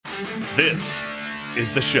This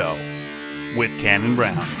is The Show with Cannon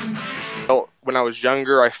Brown. When I was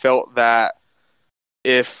younger, I felt that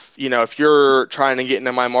if you're trying to get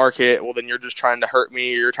into my market, well, then you're just trying to hurt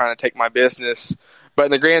me or you're trying to take my business. But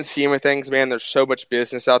in the grand scheme of things, man, there's so much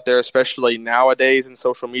business out there, especially nowadays in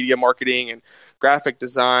social media marketing and graphic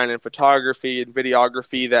design and photography and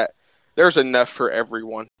videography, that there's enough for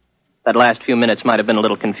everyone. That last few minutes might have been a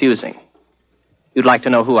little confusing. You'd like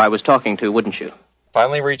to know who I was talking to, wouldn't you?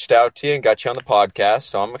 Finally reached out to you and got you on the podcast,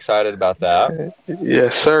 so I'm excited about that.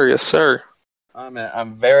 Yes, sir. Yes, sir.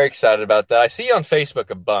 I'm very excited about that. I see you on Facebook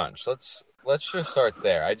a bunch. Let's just start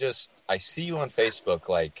there. I see you on Facebook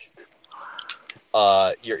like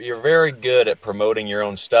you're very good at promoting your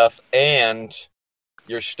own stuff, and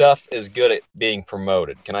your stuff is good at being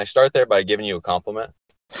promoted. Can I start there by giving you a compliment?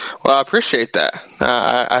 Well, I appreciate that.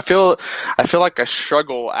 I feel like I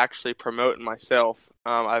struggle actually promoting myself.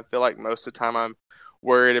 I feel like most of the time I'm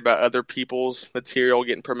worried about other people's material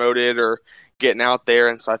getting promoted or getting out there,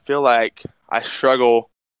 and so I feel like I struggle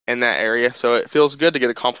in that area. So it feels good to get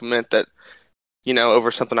a compliment that, over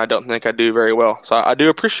something I don't think I do very well. So I do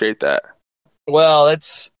appreciate that. Well,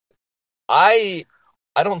 I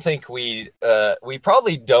don't think we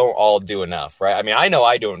probably don't all do enough, right? I mean, I know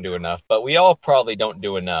I don't do enough, but we all probably don't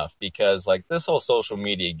do enough because like this whole social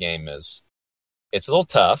media game it's a little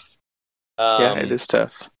tough. Yeah, it is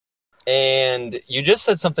tough. And you just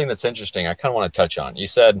said something that's interesting. I kind of want to touch on. You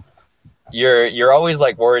said you're always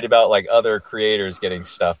like worried about like other creators getting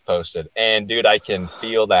stuff posted. And dude, I can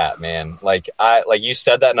feel that, man. Like you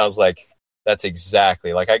said that and I was like, that's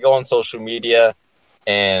exactly. Like I go on social media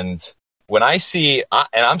and when I see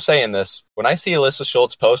and I'm saying this, when I see Alyssa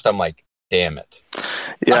Schultz post, I'm like, damn it.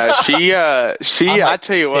 Yeah, she I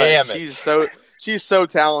tell you what, she's so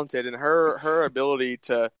talented, and her ability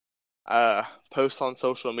to post on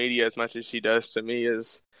social media as much as she does to me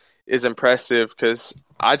is impressive, because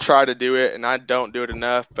I try to do it and I don't do it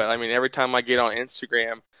enough. But I mean, every time I get on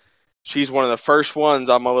Instagram, she's one of the first ones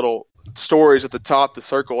on my little stories at the top, the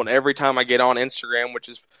circle, and every time I get on Instagram, which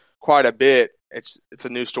is quite a bit, it's a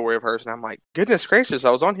new story of hers, and I'm like, goodness gracious, I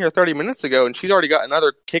was on here 30 minutes ago and she's already got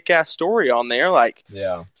another kick-ass story on there. Like,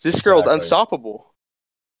 yeah, this girl's unstoppable.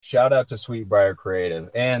 Shout out to Sweetbriar Creative.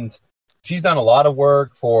 And she's done a lot of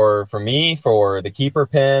work for me, for the Keeper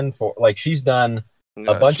Pen, for like she's done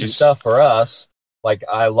a bunch of stuff for us. Like,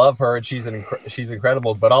 I love her and she's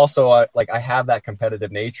incredible, but also I have that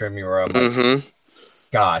competitive nature in me where I'm like,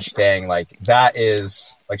 gosh dang, like that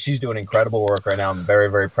is like, she's doing incredible work right now. I'm very,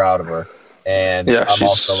 very proud of her. And yeah, I'm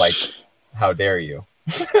also like, how dare you?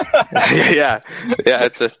 yeah.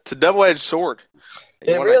 It's a double-edged sword.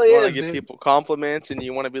 You want to give people compliments, and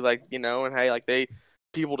you want to be like, and hey, like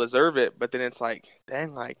people deserve it. But then it's like,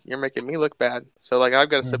 dang, like you're making me look bad. So like I've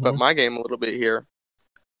got to step up my game a little bit here.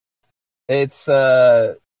 It's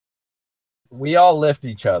we all lift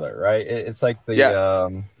each other, right? It's like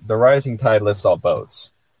the rising tide lifts all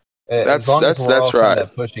boats. As long as we're all kind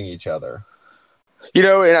of pushing each other.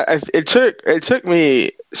 And it took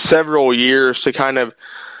me several years to kind of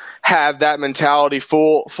have that mentality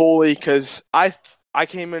fully, because I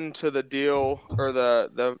came into the deal or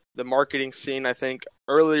the marketing scene, I think,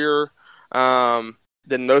 earlier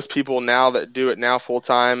than most people now that do it now full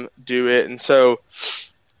time do it, and so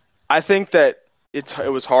I think that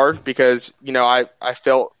it was hard because I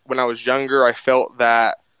felt when I was younger, I felt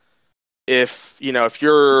that if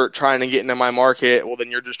you're trying to get into my market, well,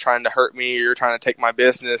 then you're just trying to hurt me or you're trying to take my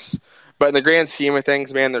business. But in the grand scheme of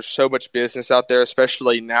things, man, there's so much business out there,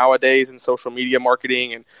 especially nowadays in social media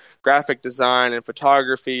marketing and graphic design and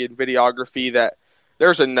photography and videography, that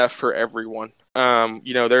there's enough for everyone.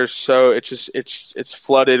 It's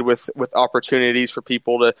flooded with opportunities for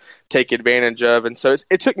people to take advantage of. And so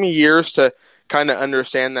it took me years to kind of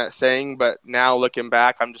understand that saying, but now looking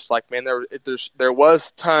back, I'm just like, man, there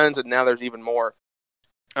was tons, and now there's even more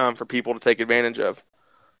for people to take advantage of.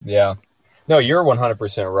 Yeah, no, you're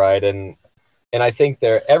 100% right, and I think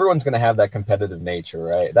everyone's going to have that competitive nature,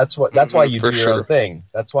 right? That's why you do your own thing.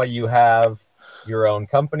 That's why you have your own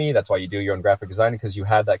company. That's why you do your own graphic design, because you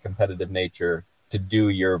have that competitive nature to do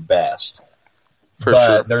your best.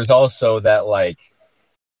 But there's also that, like,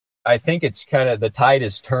 I think it's kind of the tide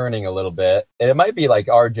is turning a little bit, and it might be like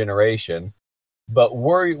our generation, but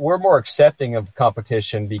we're more accepting of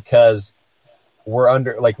competition because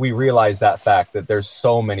we realize that fact that there's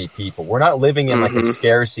so many people. We're not living in like a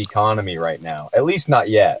scarce economy right now, at least not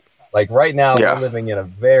yet. Like right now, we're living in a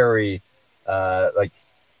very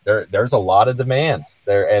there's a lot of demand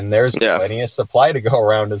there, and there's plenty of supply to go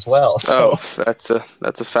around as well. So, that's a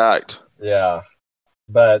fact. Yeah,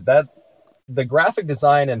 but the graphic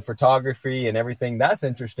design and photography and everything, that's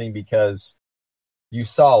interesting because you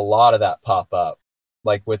saw a lot of that pop up.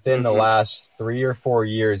 Like within the last 3 or 4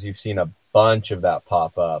 years, you've seen a bunch of that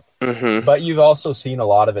pop up. But you've also seen a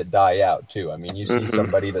lot of it die out too. I mean, you see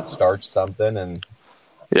somebody that starts something and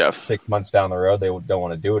 6 months down the road, they don't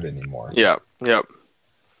want to do it anymore. Yep.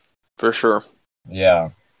 For sure. Yeah.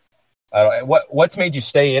 What's made you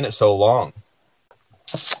stay in it so long?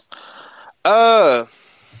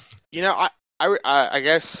 You know, I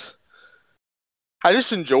guess I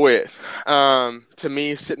just enjoy it. To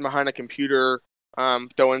me, sitting behind a computer,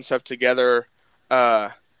 throwing stuff together,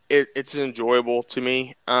 it's enjoyable to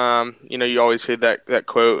me. You know, you always hear that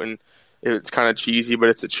quote, and it's kind of cheesy, but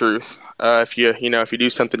it's the truth. If you do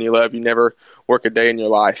something you love, you never work a day in your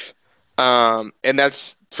life. And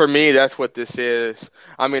that's, for me, that's what this is.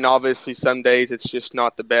 I mean, obviously, some days it's just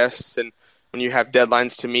not the best, and when you have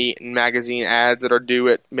deadlines to meet and magazine ads that are due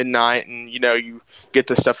at midnight, and you get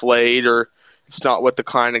the stuff late, or it's not what the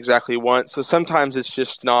client exactly wants. So sometimes it's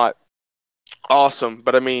just not awesome.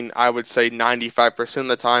 But I mean, I would say 95% of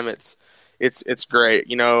the time it's great.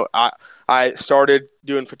 You know, I started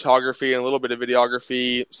doing photography and a little bit of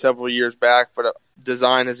videography several years back, but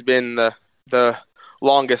design has been the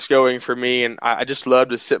longest going for me, and I just love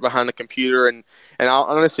to sit behind the computer and I'll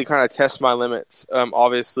honestly kind of test my limits.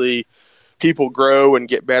 Obviously, people grow and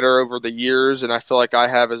get better over the years, and I feel like I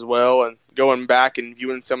have as well. And going back and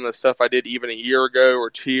viewing some of the stuff I did even a year ago or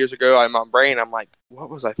 2 years ago, in my brain, I'm like, what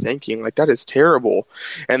was I thinking? Like, that is terrible.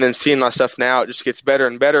 And then seeing my stuff now, it just gets better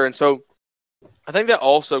and better. And so I think that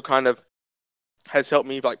also kind of has helped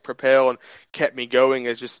me like propel and kept me going,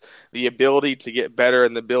 is just the ability to get better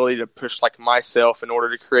and the ability to push like myself in order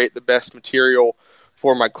to create the best material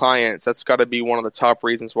for my clients. That's got to be one of the top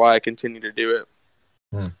reasons why I continue to do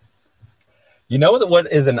it. You know what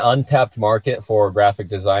is an untapped market for graphic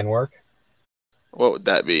design work? What would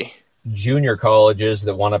that be? Junior colleges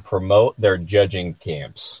that want to promote their judging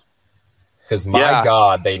camps. Because my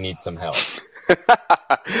God, they need some help.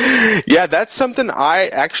 Yeah, that's something I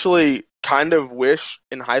actually kind of wish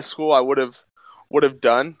in high school I would have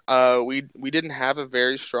done. We didn't have a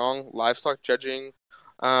very strong livestock judging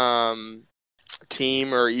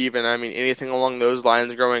team, or even, I mean, anything along those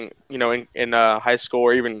lines growing, in high school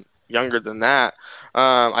or even younger than that.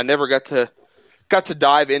 I never got to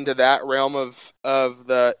dive into that realm of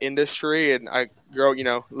the industry, and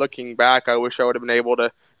looking back, I wish I would have been able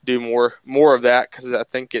to do more of that, because I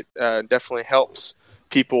think it definitely helps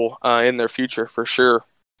people in their future for sure.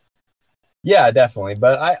 Yeah, definitely.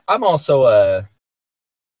 But I'm also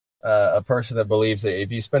a person that believes that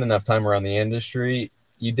if you spend enough time around the industry,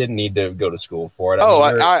 you didn't need to go to school for it.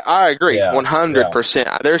 I agree,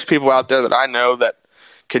 100%. There's people out there that I know that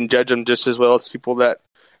can judge them just as well as people that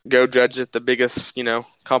go judge at the biggest,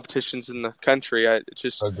 competitions in the country. It's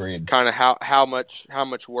just kind of how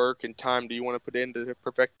much work and time do you want to put in to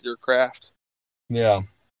perfect your craft? Yeah.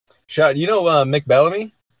 Mick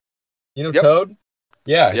Bellamy? Yep. Toad?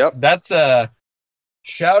 Yeah. Yep. That's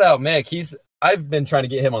shout out Mick. I've been trying to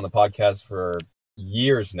get him on the podcast for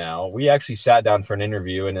years now. We actually sat down for an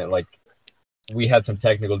interview, and we had some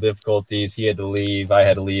technical difficulties. He had to leave. I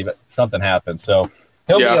had to leave. Something happened. So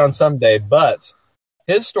he'll be on someday, but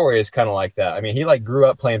his story is kind of like that. I mean, he grew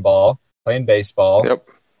up playing baseball. Yep.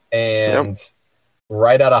 And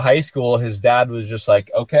right out of high school, his dad was just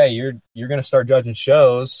like, "Okay, you're going to start judging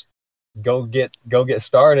shows. Go get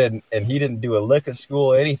started." And he didn't do a lick of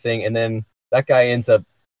school or anything. And then that guy ends up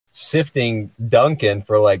sifting Duncan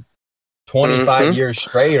for 25 years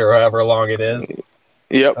straight, or however long it is.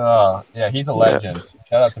 Yep. Yeah, he's a legend. Yep.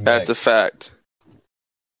 Shout out to Mick. That's a fact.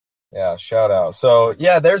 Yeah, shout out. So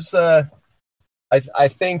yeah, there's I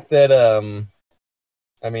think that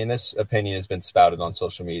this opinion has been spouted on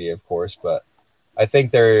social media, of course, but I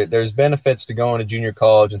think there's benefits to going to junior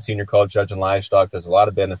college and senior college judging livestock. There's a lot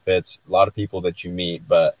of benefits, a lot of people that you meet,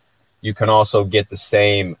 but you can also get the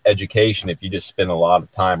same education if you just spend a lot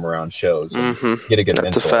of time around shows and get a good mentor.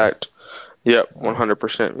 That's a fact. Yep,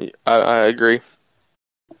 100%. I agree.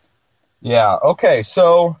 Yeah. Okay.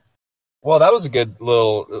 So, well, that was a good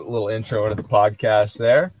little intro into the podcast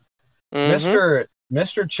there. Mr.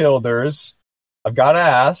 Childers, I've got to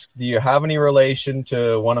ask, do you have any relation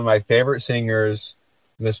to one of my favorite singers,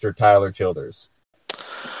 Mr. Tyler Childers?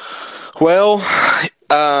 Well,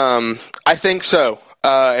 I think so.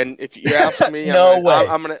 And if you ask me,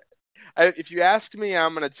 if you ask me,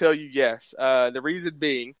 I'm gonna tell you yes. The reason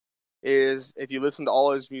being is, if you listen to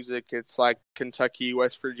all his music, it's like Kentucky,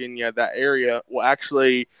 West Virginia, that area. Well,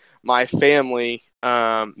 actually, my family,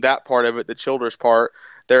 that part of it, the Childers part,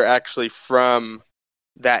 they're actually from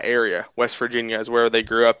that area. West Virginia is where they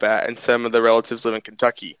grew up at, and some of the relatives live in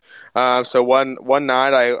Kentucky. So one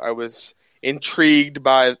night I was intrigued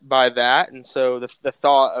by that, and so the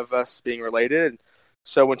thought of us being related. And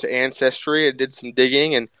so I went to Ancestry and did some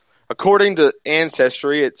digging, and according to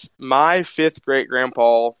Ancestry, it's my fifth great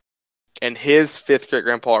grandpa and his fifth great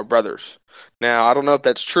grandpa are brothers. Now I don't know if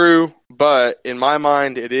that's true, but in my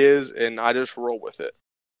mind it is, and I just roll with it.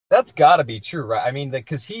 That's got to be true, right? I mean,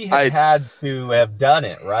 because he had to have done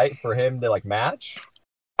it, right, for him to like match.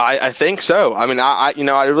 I think so. I mean, I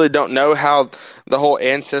really don't know how the whole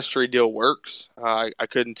Ancestry deal works. I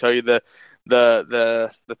couldn't tell you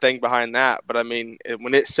the thing behind that, but I mean,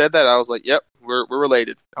 when it said that, I was like, "Yep, we're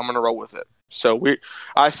related. I'm gonna roll with it." So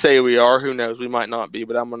I say we are. Who knows? We might not be,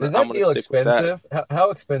 but I'm gonna stick expensive? with that. How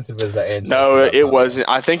expensive is that Ancestry? No, it wasn't.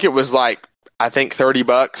 I think it was like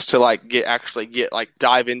 $30 to like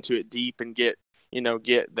dive into it deep and get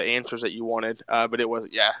the answers that you wanted. But it was,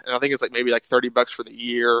 yeah. And I think it's like maybe like $30 for the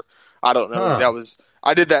year. I don't know. Huh.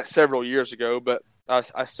 I did that several years ago, but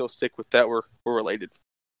I still stick with that. We're related.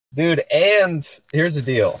 Dude, and here's the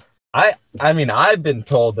deal. I mean, I've been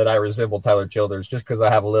told that I resemble Tyler Childers just because I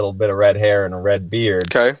have a little bit of red hair and a red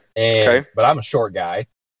beard. Okay. But I'm a short guy.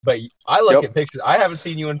 But I look at pictures. I haven't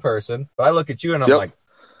seen you in person, but I look at you and I'm like,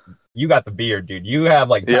 you got the beard, dude. You have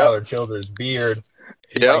like Tyler Childers' beard.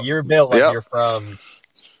 Like, you're built like you're from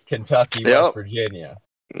Kentucky, West Virginia.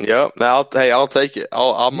 Yep. I'll take it.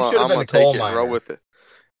 I'm gonna take it and roll with it.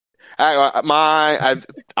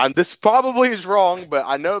 This probably is wrong, but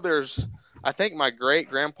I know I think my great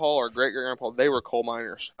grandpa or great great grandpa, they were coal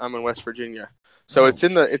miners. I'm in West Virginia, so it's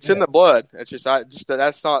in the blood. It's just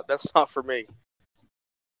that's not for me.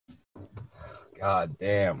 God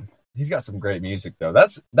damn. He's got some great music though.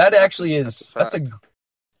 That actually is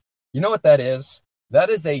you know what that is? That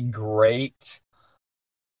is a great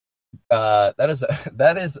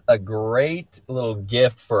that is a great little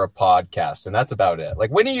gift for a podcast, and that's about it.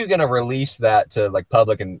 Like, when are you gonna release that to like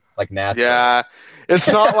public and like natural? Yeah, it's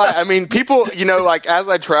not like, I mean, people, like as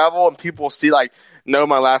I travel and people see like know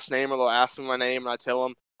my last name or they'll ask me my name and I tell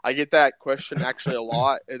them. I get that question actually a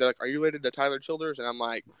lot. They're like, "Are you related to Tyler Childers?" And I'm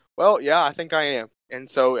like, "Well, yeah, I think I am." And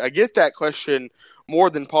so I get that question more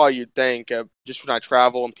than probably you'd think. Just when I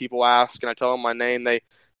travel and people ask and I tell them my name,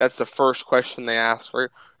 that's the first question they ask. Are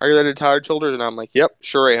you related to Tyler Childers? And I'm like, "Yep,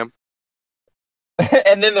 sure am."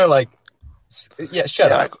 And then they're like, "Yeah,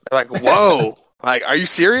 shut up." Like, whoa. Like, are you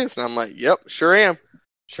serious? And I'm like, "Yep, sure am."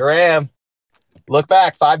 Sure am. Look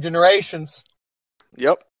back 5 generations.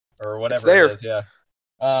 Yep. Or whatever it is, yeah.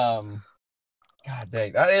 God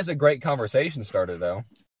dang, that is a great conversation starter, though.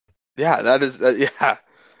 Yeah, that is. Yeah.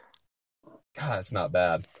 God, it's not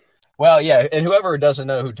bad. Well, yeah, and whoever doesn't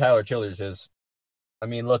know who Tyler Childers is, I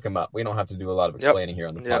mean, look him up. We don't have to do a lot of explaining here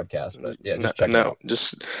on the podcast, but yeah, just check him out.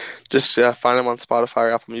 Just find him on Spotify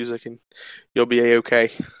or Apple Music, and you'll be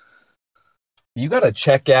a-okay. You got to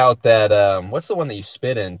check out that. What's the one that you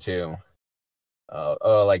spit into?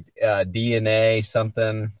 Like DNA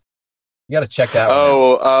something. You got to check that one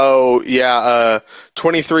out. Yeah.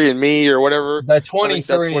 23andMe or whatever. The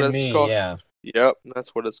 23andMe, yeah. Yep,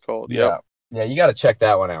 that's what it's called. Yeah. Yep. Yeah, you got to check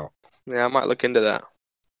that one out. Yeah, I might look into that.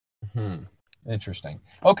 Interesting.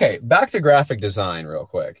 Okay, back to graphic design real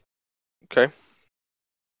quick. Okay.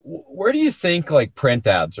 Where do you think like print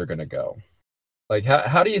ads are going to go? Like,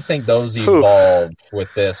 how do you think those evolve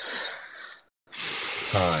with this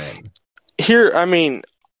time? Here, I mean,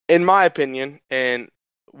 in my opinion, and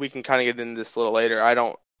we can kind of get into this a little later,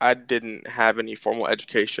 I didn't have any formal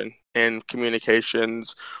education in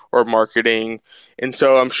communications or marketing. And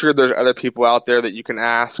so I'm sure there's other people out there that you can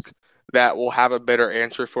ask that will have a better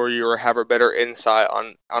answer for you or have a better insight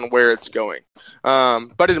on where it's going.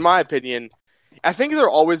 But in my opinion, I think there'll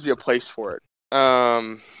always be a place for it.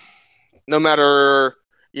 No matter,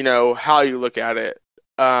 how you look at it.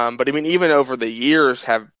 But I mean, even over the years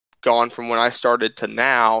have gone from when I started to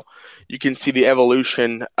now, you can see the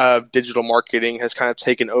evolution of digital marketing has kind of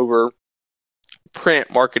taken over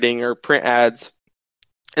print marketing or print ads.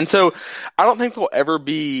 And so I don't think they'll ever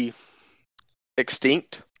be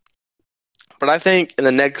extinct, but I think in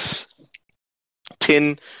the next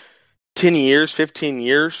 10 years, 15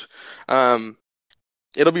 years,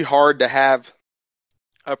 it'll be hard to have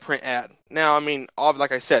a print ad. Now, I mean,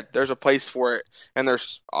 like I said, there's a place for it, and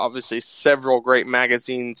there's obviously several great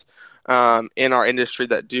magazines in our industry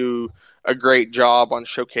that do a great job on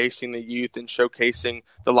showcasing the youth and showcasing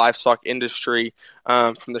the livestock industry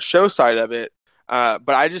from the show side of it.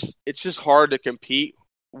 But it's just hard to compete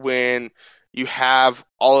when you have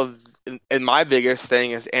all of, and my biggest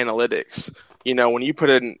thing is analytics. When you put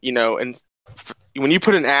in, and when you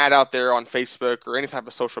put an ad out there on Facebook or any type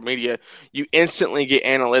of social media, you instantly get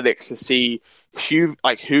analytics to see who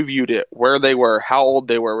viewed it, where they were, how old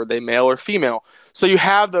they were they male or female. So you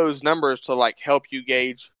have those numbers to like help you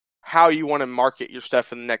gauge how you want to market your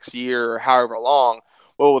stuff in the next year or however long.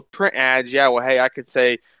 Well, with print ads, hey, I could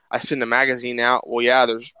say I send a magazine out. Well, yeah,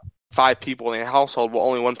 there's 5 people in the household. Well,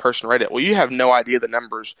 only one person read it. Well, you have no idea the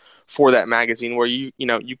numbers for that magazine. Where you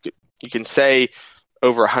can say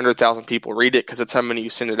over 100,000 people read it because that's how many you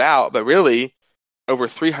send it out, but really over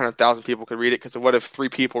 300,000 people could read it because of what if 3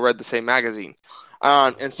 people read the same magazine?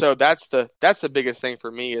 And so that's the biggest thing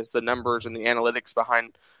for me is the numbers and the analytics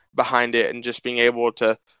behind it, and just being able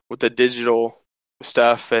to, with the digital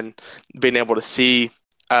stuff and being able to see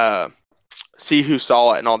who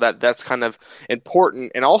saw it and all that. That's kind of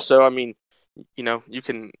important. And also, I mean, you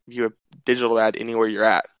can view a digital ad anywhere you're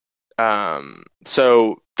at.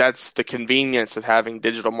 So that's the convenience of having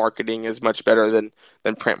digital marketing is much better than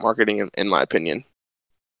print marketing, in my opinion.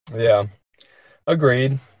 Yeah,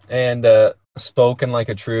 agreed. And spoken like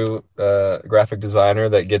a true graphic designer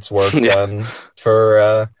that gets work done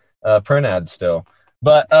for print ads still.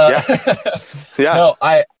 But no,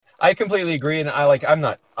 I completely agree, and I'm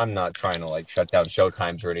not trying to like shut down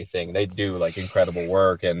Showtimes or anything. They do like incredible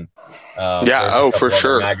work, and for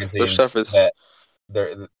sure, magazines their stuff is that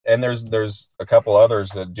there's a couple others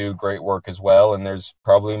that do great work as well, and there's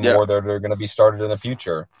probably more that are going to be started in the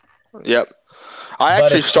future. Yep. I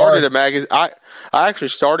actually started a magazine. I actually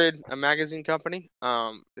started a magazine company.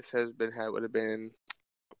 This would have been,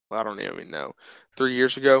 I don't even know, 3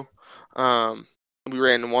 years ago. We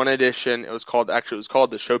ran one edition. It was called the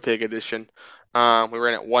Showpig edition. We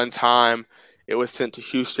ran it one time. It was sent to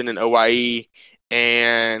Houston and OIE,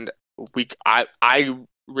 and I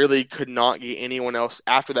really could not get anyone else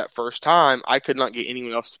after that first time. I could not get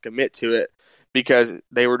anyone else to commit to it because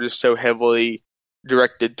they were just so heavily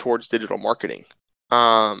directed towards digital marketing.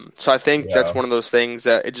 So I think that's one of those things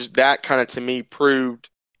that kind of to me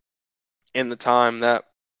proved in the time that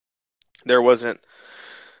there wasn't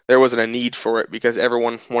a need for it because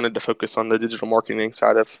everyone wanted to focus on the digital marketing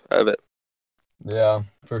side of it. Yeah,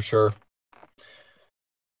 for sure.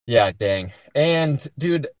 Yeah, dang. And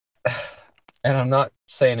dude, and I'm not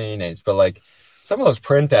saying any names, but like some of those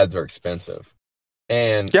print ads are expensive.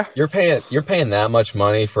 And you're paying that much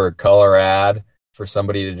money for a color ad for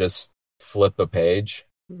somebody to just flip a page.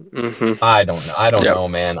 Mm-hmm. I don't know,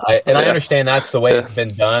 man. I understand that's the way it's been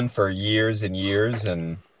done for years and years,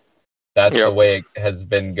 and that's the way it has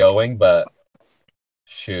been going. But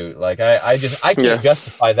shoot, like I can't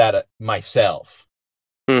justify that myself.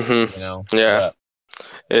 Mm-hmm.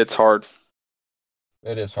 It's hard.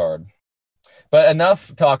 It is hard. But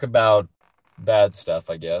enough talk about bad stuff,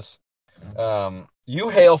 I guess. You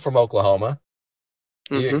hail from Oklahoma.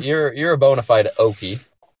 Mm-hmm. You're a bona fide Okie.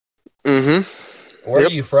 Mm-hmm. Where are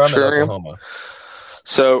you from in Oklahoma?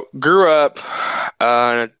 So grew up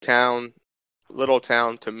in a little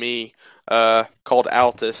town to me, called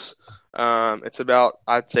Altus. It's about,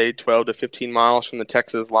 I'd say, 12 to 15 miles from the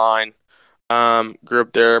Texas line. Grew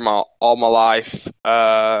up there all my life.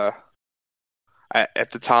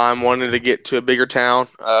 At the time, wanted to get to a bigger town.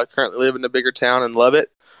 Currently live in a bigger town and love it.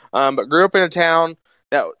 But grew up in a town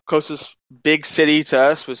that closest big city to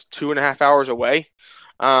us was 2.5 hours away.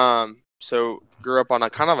 So grew up on a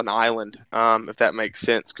kind of an island, if that makes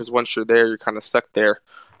sense. Because once you're there, you're kind of stuck there,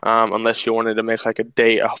 unless you wanted to make like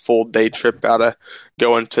a full day trip out of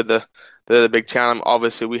going to the big town.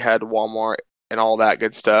 Obviously, we had Walmart and all that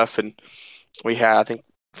good stuff, and we had I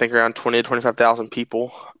think around 20 to 25,000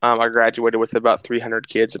 people. I graduated with about 300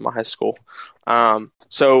 kids in my high school.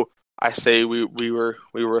 So I say we were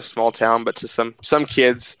a small town, but to some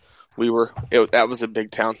kids, that was a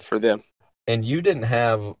big town for them. And you didn't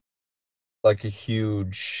have like a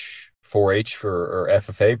huge 4-H or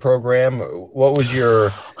FFA program. What was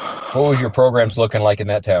your programs looking like in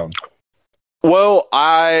that town? Well,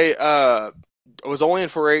 I was only in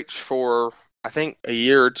 4-H for I think a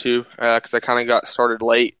year or two because I kind of got started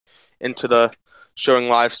late into the showing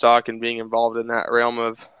livestock and being involved in that realm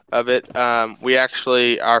of it. We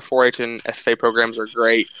actually, our 4-H and FFA programs are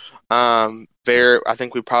great. I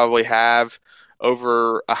think we probably have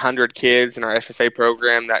over 100 kids in our FFA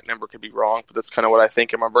program. That number could be wrong, but that's kind of what I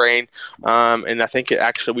think in my brain. And I think my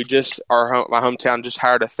hometown just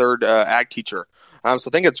hired a third ag teacher. So I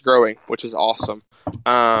think it's growing, which is awesome.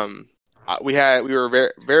 We were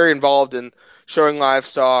very, very involved in showing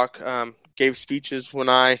livestock, gave speeches when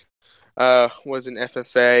I was in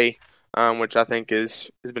FFA, which I think has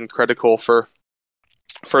been critical for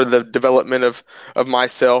the development of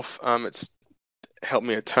myself. helped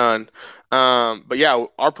me a ton. But yeah,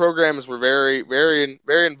 our programs were very, very,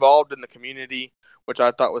 very involved in the community, which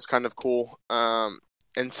I thought was kind of cool.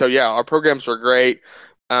 And so yeah, our programs were great,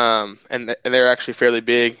 and they're actually fairly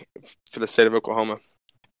big for the state of Oklahoma.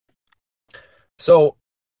 So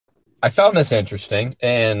I found this interesting,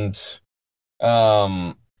 and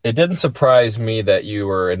it didn't surprise me that you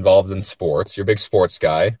were involved in sports. You're a big sports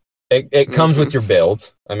guy. It comes with your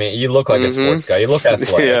build. I mean, you look like a sports guy. You look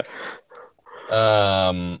athletic.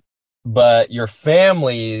 Yeah. But your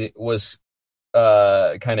family was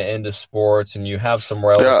kind of into sports, and you have some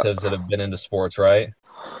relatives that have been into sports, right?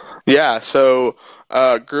 Yeah. So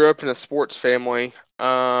grew up in a sports family.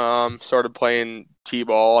 Started playing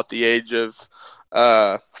t-ball at the age of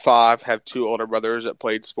 5. Have 2 older brothers that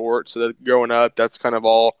played sports. So that growing up, that's kind of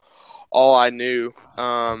all I knew.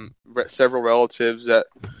 Several relatives that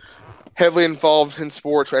heavily involved in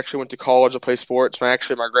sports. I actually went to college to play sports. My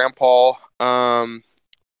grandpa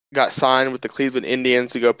got signed with the Cleveland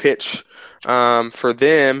Indians to go pitch for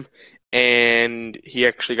them, and he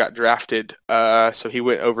actually got drafted. So he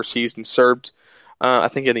went overseas and served, I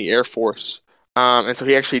think, in the Air Force. And so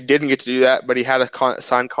he actually didn't get to do that, but he had a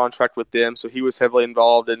signed contract with them. So he was heavily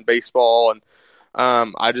involved in baseball, and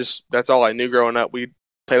that's all I knew growing up. We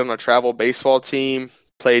played on a travel baseball team,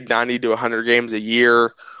 played 90 to 100 games a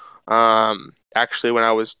year. Actually, when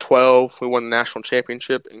I was 12, we won the national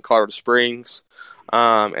championship in Colorado Springs.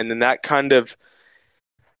 And then that kind of,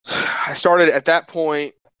 I started at that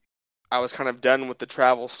point, I was kind of done with the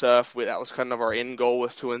travel stuff. That was kind of our end goal,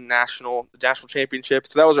 was to win national championship.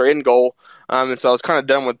 So that was our end goal. And so I was kind of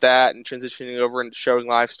done with that and transitioning over into showing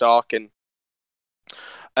livestock. And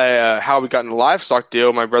how we got into the livestock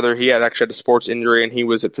deal, my brother, he actually had a sports injury, and he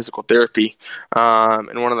was at physical therapy.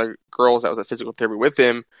 And one of the girls that was at physical therapy with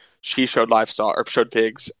him, she showed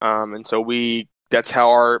pigs. And so that's how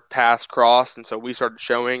our paths crossed. And so we started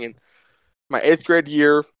showing. And my 8th grade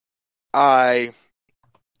year, I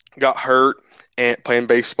got hurt and playing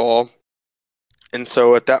baseball. And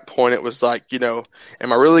so at that point, it was like, am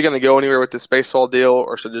I really going to go anywhere with this baseball deal,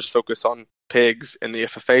 or should I just focus on pigs and the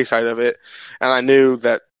FFA side of it? And I knew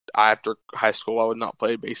that after high school, I would not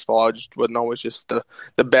play baseball. I just wasn't always just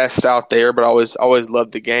the best out there, but I always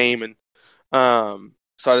loved the game. And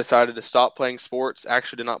so I decided to stop playing sports.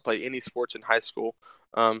 Actually did not play any sports in high school.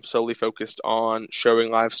 Solely focused on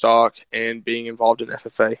showing livestock and being involved in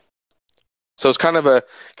FFA. So it's kind of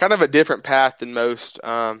a different path than most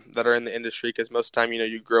that are in the industry, because most of the time,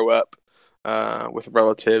 you grow up with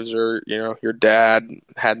relatives, or your dad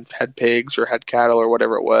had pigs or had cattle or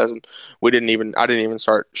whatever it was, and I didn't even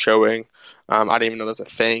start showing. I didn't even know there was a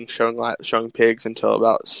thing showing pigs until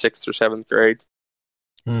about 6th or 7th grade.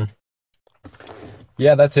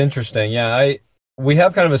 Yeah, that's interesting. Yeah, we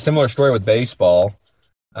have kind of a similar story with baseball.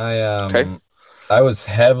 I was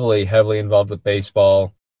heavily involved with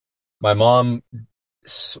baseball. My mom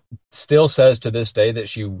still says to this day that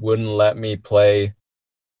she wouldn't let me play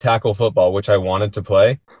tackle football, which I wanted to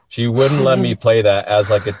play. She wouldn't let me play that as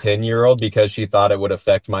like a 10-year-old because she thought it would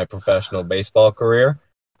affect my professional baseball carer.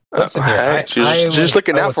 Listen here, she's just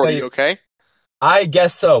looking out for you, okay? I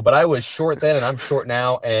guess so, but I was short then, and I'm short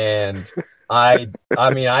now, and I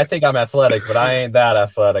mean, I think I'm athletic, but I ain't that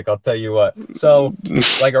athletic, I'll tell you what. So,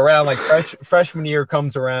 like around freshman year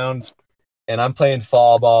comes around, and I'm playing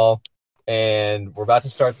fall ball, and we're about to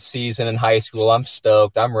start the season in high school. I'm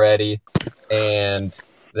stoked. I'm ready. And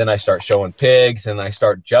then I start showing pigs, and I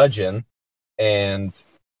start judging, and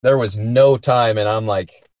there was no time. And I'm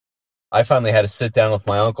like, I finally had to sit down with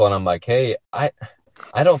my uncle, and I'm like, hey, I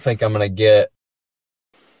don't think I'm going to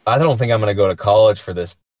go to college for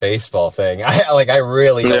this baseball thing. I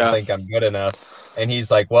really don't think I'm good enough. And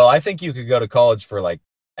he's like, well, I think you could go to college for like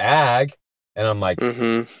ag. And I'm like,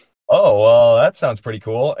 oh, well, that sounds pretty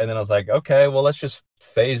cool. And then I was like, okay, well, let's just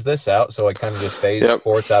phase this out. So I kind of just phased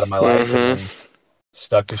sports out of my life and then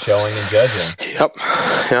stuck to showing and judging. Yep.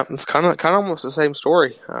 It's kind of almost the same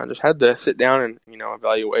story. I just had to sit down and,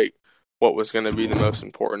 evaluate what was going to be the most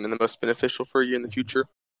important and the most beneficial for you in the future.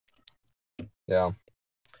 Yeah.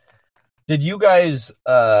 Did you guys,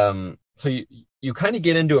 so you kind of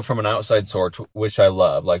get into it from an outside source, which I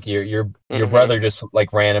love. Like your brother just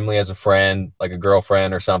like randomly has a friend, like a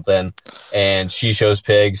girlfriend or something, and she shows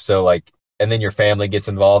pigs. So like, and then your family gets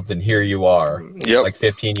involved, and here you are, like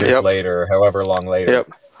 15 years later, or however long later.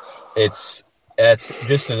 It's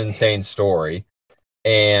just an insane story.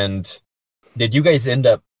 And did you guys end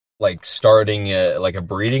up like starting a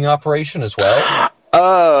breeding operation as well?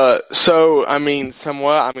 So I mean,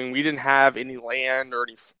 somewhat. I mean, we didn't have any land or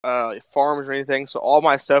any farms or anything, so all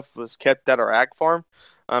my stuff was kept at our ag farm,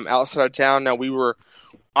 outside of town. Now we were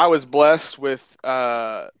I was blessed with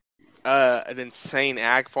an insane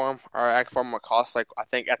ag farm. Our ag farm would cost I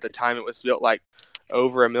think at the time it was built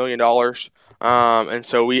over $1 million. And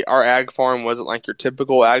so our ag farm wasn't like your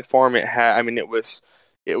typical ag farm. It was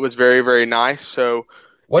very, very nice. So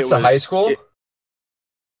what's the high school?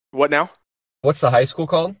 What now? What's the high school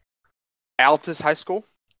called? Altus High School.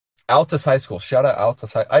 Altus High School. Shout out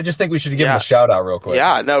Altus High. I just think we should give them a shout out real quick.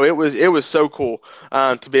 Yeah, no, it was so cool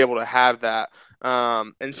to be able to have that.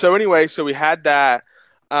 And so anyway, so we had that.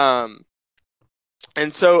 And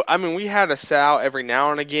so we had a sow every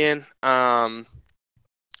now and again.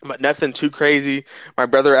 But nothing too crazy. My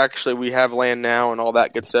brother we have land now and all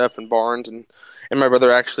that good stuff and barns and my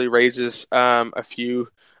brother actually raises a few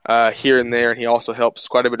here and there, and he also helps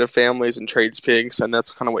quite a bit of families and trades pigs, and that's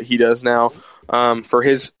kind of what he does now for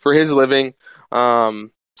his living.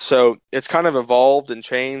 So it's kind of evolved and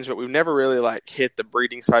changed, but we've never really hit the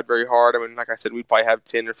breeding side very hard. Like I said, we probably have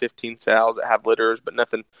 10 or 15 sows that have litters, but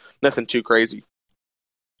nothing too crazy.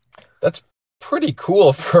 That's pretty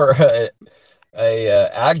cool for a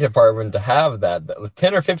ag department to have that.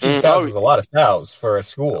 10 or 15 sows is a lot of sows for a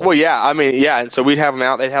school. Well, yeah, and so we'd have them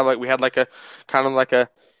out. They'd have we had a kind of a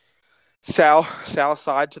sow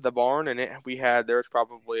side to the barn, and there was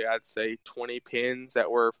probably, I'd say, 20 pens that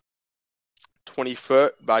were 20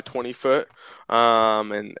 foot by 20 foot,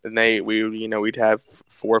 and we'd have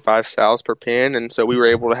 4 or 5 sows per pen, and so we were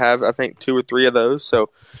able to have, I think, 2 or 3 of those.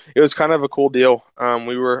 So it was kind of a cool deal.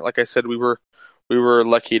 We were, like I said, we were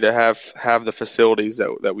lucky to have the facilities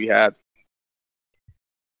that we had.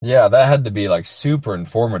 Yeah, that had to be super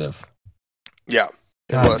informative. Yeah,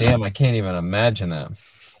 God damn, I can't even imagine that.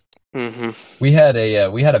 Mm-hmm. We had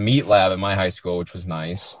a meat lab at my high school, which was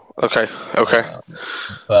nice. Okay.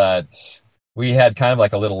 But we had kind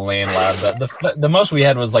of a little land lab. The most we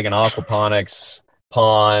had was an aquaponics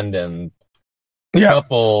pond and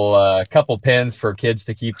couple pens for kids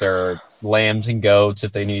to keep their lambs and goats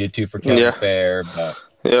if they needed to for county fair. But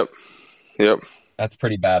yep, that's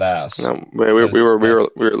pretty badass. No,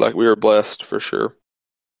 we were blessed for sure.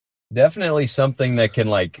 Definitely something that can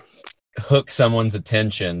hook someone's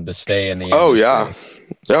attention to stay in the industry.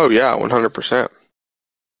 Oh yeah, 100%.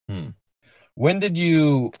 When did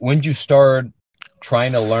you start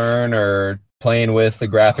trying to learn or playing with the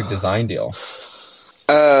graphic design deal?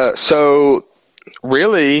 So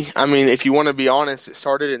really, if you want to be honest, it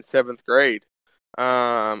started in 7th grade.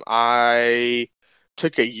 I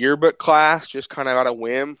took a yearbook class just kind of out of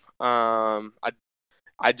whim. I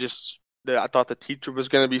thought the teacher was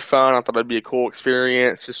going to be fun. I thought it'd be a cool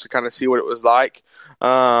experience just to kind of see what it was like.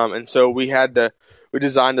 And so we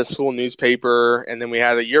designed a school newspaper, and then we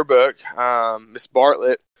had a yearbook. Miss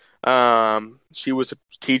Bartlett, she was a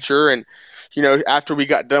teacher, and after we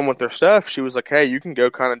got done with their stuff, she was like, "Hey, you can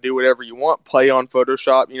go kind of do whatever you want, play on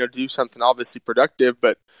Photoshop, do something obviously productive,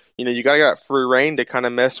 but you gotta get free reign to kind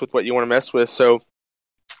of mess with what you want to mess with." So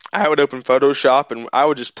I would open Photoshop and I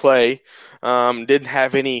would just play. Didn't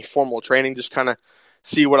have any formal training, just kind of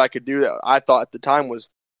see what I could do that I thought at the time was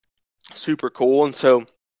super cool. And so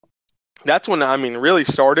that's when really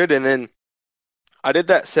started. And then I did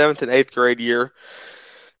that 7th and 8th grade year.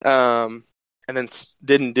 And then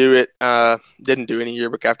didn't do any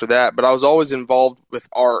yearbook after that. But I was always involved with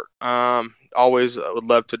art. Always would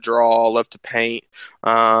love to draw, love to paint.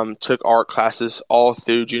 Took art classes all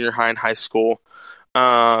through junior high and high school.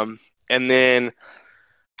 And then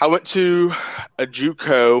I went to a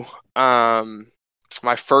JUCO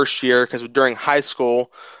my first year, because during high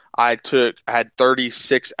school I had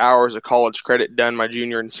 36 hours of college credit done my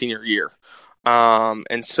junior and senior year.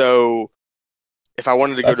 And so if I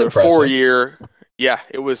wanted to go to a 4-year,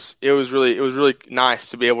 it was really nice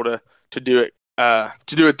to be able to do it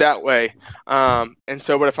that way. And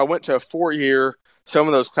so, but if I went to a 4-year, some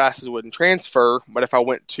of those classes wouldn't transfer. But if I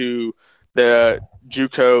went to the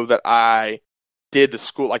JUCO that I did the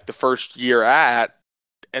school the first year at,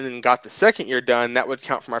 and then got the second year done, that would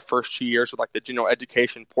count for my first 2 years with the general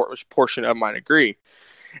education portion of my degree.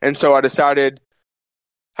 And so I decided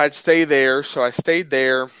I'd stay there. So I stayed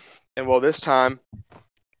there, and this time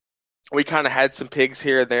we kind of had some pigs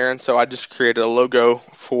here and there, and so I just created a logo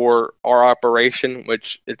for our operation,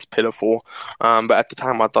 which it's pitiful, but at the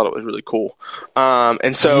time I thought it was really cool.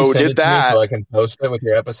 And so did that. So I can post it with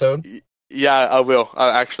your episode. Yeah, I will.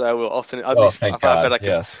 Actually, I will. I'll send it. Thank God. I bet I can.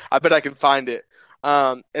 Yes. I bet I can find it.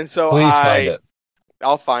 And so please find it.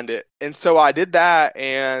 I'll find it. And so I did that,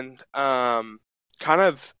 and kind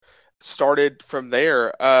of started from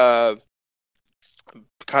there.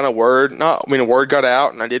 Kind of word got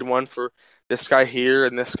out, and I did one for this guy here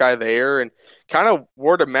and this guy there, and kind of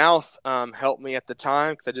word of mouth helped me at the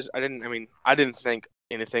time, because I didn't think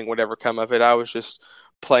anything would ever come of it. I was just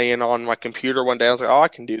playing on my computer one day. I was like, oh, I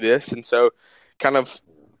can do this. And so kind of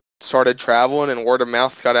started traveling, and word of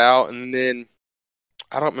mouth got out. And then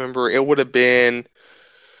I don't remember, it'd have been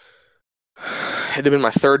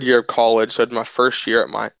my third year of college. So my first year at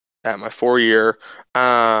my 4 year.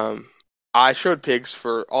 I showed pigs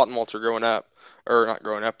for Altenwalter growing up, or not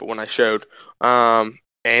growing up, but when I showed.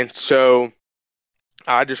 And so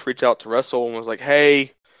I just reached out to Russell and was like,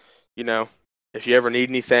 hey, if you ever need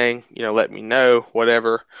anything, let me know,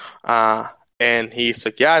 whatever. And he's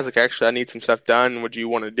like, yeah, actually, I need some stuff done. Would you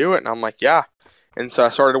want to do it? And I'm like, yeah. And so I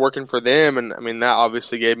started working for them. And I mean, that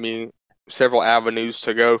obviously gave me several avenues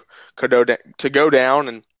to go down.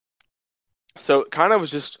 And so it kind of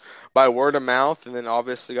was just by word of mouth. And then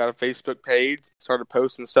obviously got a Facebook page, started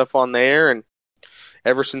posting stuff on there. And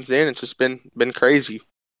ever since then, it's just been crazy.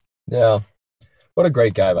 Yeah. What a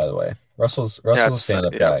great guy, by the way. Russell's a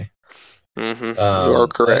stand-up guy. Mm-hmm. You are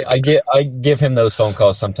correct. I give him those phone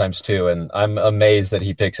calls sometimes too, and I'm amazed that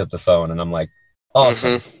he picks up the phone. And I'm like,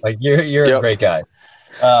 awesome! Mm-hmm. Like you're a great guy.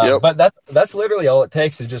 But that's literally all it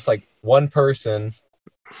takes is just like one person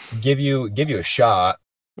give you a shot,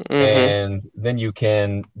 and then you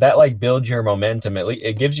can build your momentum.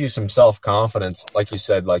 It gives you some self-confidence, like you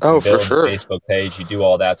said. Like you build a Facebook page, you do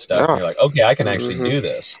all that stuff, and you're like, okay, I can actually do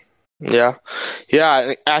this. Yeah.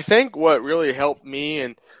 I think what really helped me,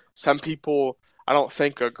 and some people I don't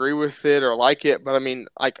think agree with it or like it, but I mean,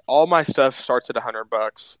 like all my stuff starts at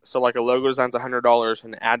 $100. So like a logo design's $100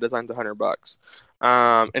 and an ad design's $100.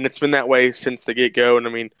 And it's been that way since the get-go. And I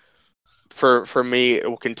mean, for me, it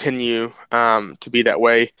will continue to be that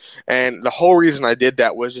way. And the whole reason I did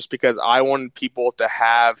that was just because I wanted people to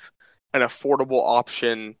have an affordable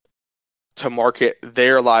option to market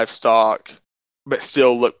their livestock, but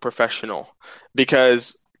still look professional.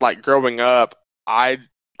 Because like growing up, I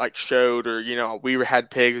showed, or we had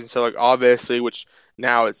pigs, and so like obviously, which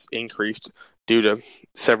now it's increased due to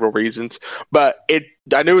several reasons, but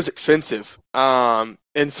I knew it was expensive, and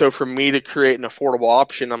so for me to create an affordable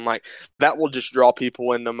option, I'm like, that will just draw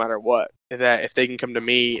people in no matter what. That if they can come to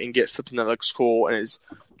me and get something that looks cool and is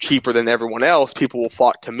cheaper than everyone else, people will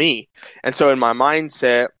flock to me. And so in my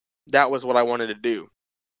mindset, that was what I wanted to do,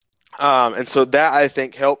 and so that I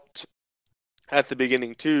think helped at the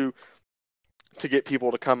beginning too, to get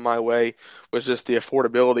people to come my way, was just the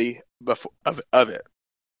affordability of it.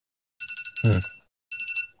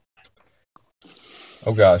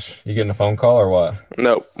 Oh gosh, you getting a phone call or what?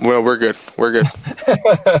 No, well, we're good. We're good.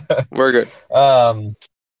 We're good.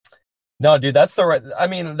 No, dude, that's the right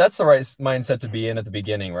mindset to be in at the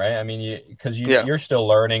beginning, right? I mean, because you're still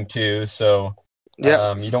learning too, so you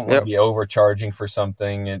don't want to be overcharging for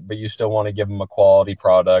something, but you still want to give them a quality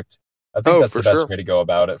product. I think that's the best way to go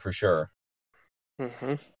about it, for sure.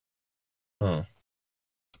 Mm-hmm.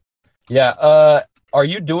 Yeah. Are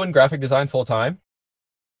you doing graphic design full time?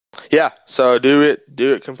 Yeah. So I do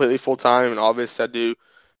it completely full time, and obviously I do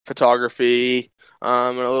photography,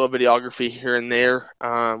 and a little videography here and there,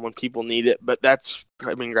 when people need it. But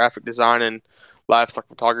graphic design and livestock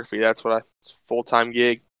photography, that's it's a full time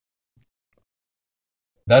gig.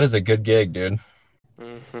 That is a good gig, dude.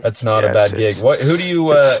 Mm-hmm. That's not a bad gig.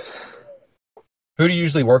 Who do you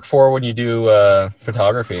usually work for when you do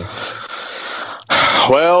photography?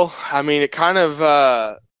 Well, I mean, it kind of,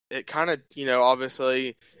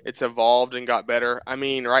 obviously it's evolved and got better. I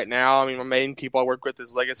mean, right now, my main people I work with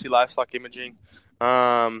is Legacy Livestock Imaging.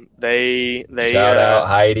 They shout out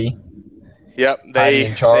Heidi. Yep, Heidi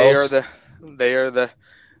and Charles. they are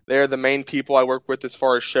the main people I work with as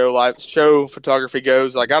far as show photography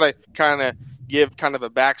goes. I gotta kind of give kind of a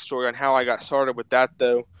backstory on how I got started with that,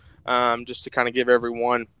 though, just to kind of give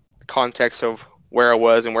everyone context of where I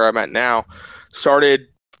was and where I'm at now. Started,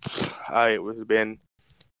 it would have been,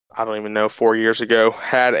 I don't even know, 4 years ago.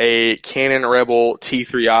 Had a Canon Rebel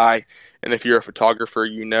T3i, and if you're a photographer,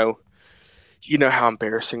 you know how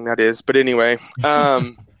embarrassing that is. But anyway,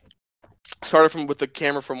 started with the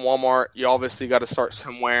camera from Walmart. You obviously got to start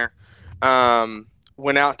somewhere.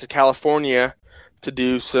 Went out to California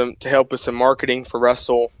to help with some marketing for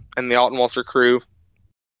Russell and the Altenwalter crew.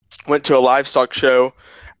 Went to a livestock show.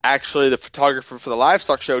 Actually, the photographer for the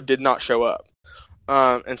livestock show did not show up.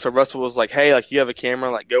 And so Russell was like, hey, you have a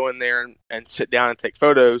camera, go in there and sit down and take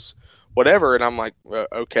photos, whatever. And I'm like,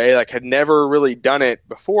 okay, had never really done it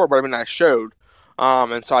before, but I showed.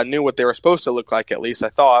 And so I knew what they were supposed to look like, at least I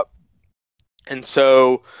thought. And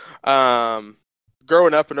so,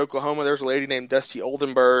 growing up in Oklahoma, there's a lady named Dusty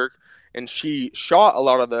Oldenburg, and she shot a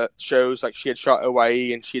lot of the shows. Like she had shot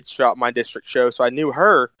OYE and she had shot my district show, so I knew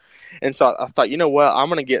her. And so I thought, you know what, I'm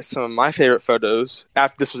gonna get some of my favorite photos.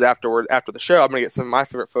 After the show, I'm gonna get some of my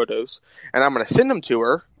favorite photos, and I'm gonna send them to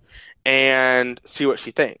her and see what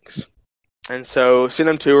she thinks. And so send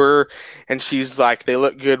them to her, and she's like, they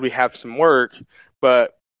look good. We have some work,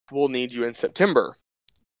 but we'll need you in September.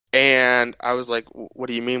 And I was like, what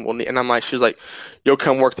do you mean we'll need? And I'm like, she's like, you'll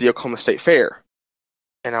come work the Oklahoma State Fair.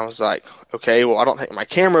 And I was like, okay, well, I don't think my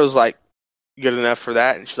camera's like good enough for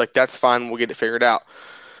that. And she's like, that's fine. We'll get it figured out.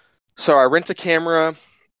 So I rent a camera,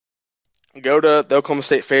 go to the Oklahoma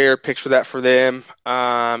State Fair, picture that for them.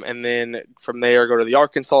 And then from there, go to the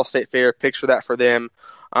Arkansas State Fair, picture that for them.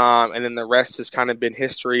 And then the rest has kind of been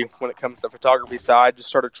history when it comes to the photography side. Just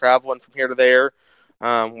started traveling from here to there.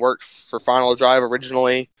 Worked for Final Drive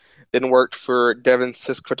originally, then worked for Devin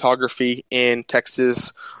Sisk Photography in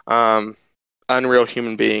Texas. Unreal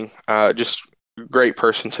human being, just great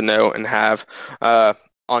person to know and have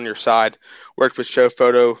on your side. Worked with Show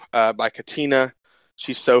Photo by Katina.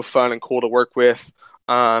 She's so fun and cool to work with.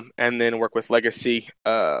 And then work with Legacy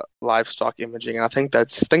Livestock Imaging, and I think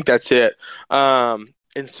that's it.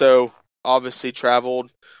 And so obviously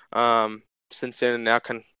traveled since then, and now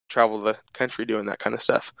can travel the country doing that kind of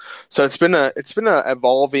stuff. So it's been a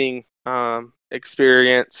evolving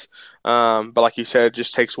experience. But like you said, it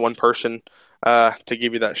just takes one person to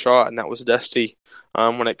give you that shot, and that was Dusty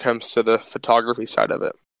when it comes to the photography side of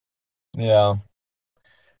it. Yeah.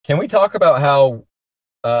 Can we talk about how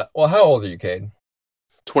how old are you, Cade?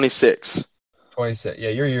 26. 26. Yeah,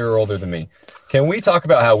 you're a year older than me. Can we talk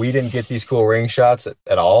about how we didn't get these cool ring shots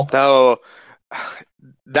at all? No,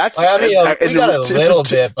 that's. I mean, we got a little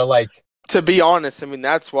bit, but like, to be honest, I mean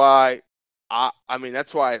that's why.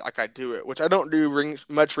 That's why like I do it, which I don't do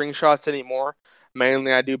much ring shots anymore.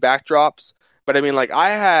 Mainly, I do backdrops. But I mean, like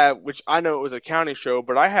I have, which I know it was a county show,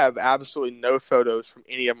 but I have absolutely no photos from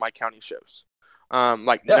any of my county shows.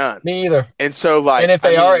 None. Me either. And so like, and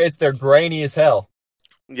if they're grainy as hell.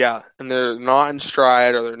 Yeah, and they're not in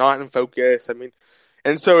stride or they're not in focus. I mean,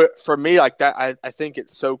 and so for me, like that, I think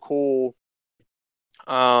it's so cool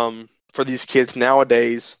for these kids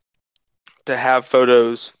nowadays to have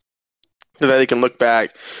photos that they can look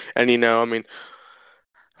back and,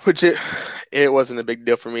 which it wasn't a big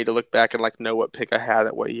deal for me to look back and like know what pick I had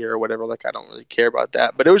at what year or whatever. Like I don't really care about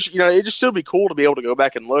that, but it was, it just still be cool to be able to go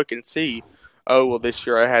back and look and see, oh, well, this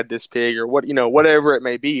year I had this pig or what, whatever it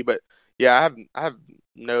may be. But yeah, I have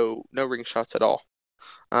no ring shots at all.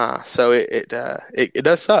 So it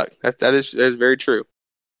does suck. That is very true.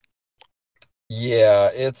 Yeah,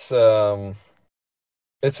 it's a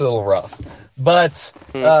little rough, but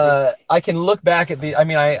I can look back at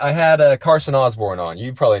I had Carson Osborne on.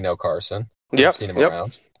 You probably know Carson. Yep. Seen him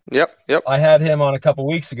around. Yep. I had him on a couple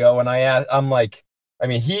weeks ago, and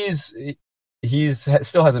he's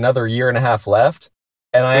still has another year and a half left,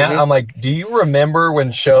 and I'm like, do you remember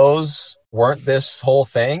when shows weren't this whole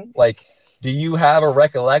thing? Like, do you have a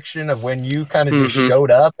recollection of when you kind of just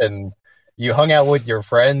showed up and you hung out with your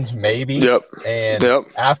friends, maybe? Yep. And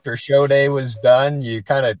after show day was done, you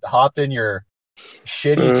kind of hopped in your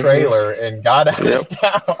shitty trailer and got out of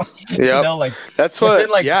town. Yep. That's within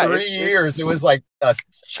 3 years, it was like a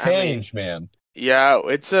change, man. Yeah,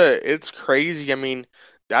 it's crazy. I mean,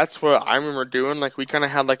 that's what I remember doing. Like, we kind of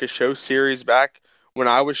had like a show series back when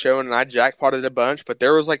I was showing, and I jackpotted a bunch, but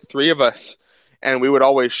there was like 3 of us, and we would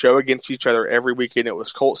always show against each other every weekend. It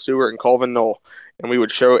was Colt Stewart and Colvin Knoll, and we would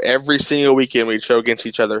show every single weekend. We'd show against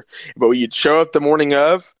each other, but you'd show up the morning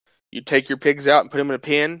of, you'd take your pigs out and put them in a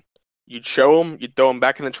pen, you'd show them, you'd throw them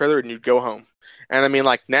back in the trailer, and you'd go home. And I mean,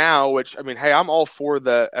 like now, hey, I'm all for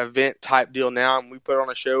the event type deal now, and we put on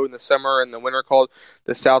a show in the summer and the winter called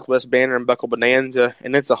the Southwest Banner and Buckle Bonanza,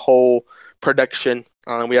 and it's a whole production.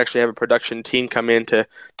 We actually have a production team come in to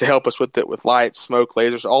help us with it, with lights, smoke,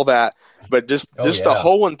 lasers, all that. But just the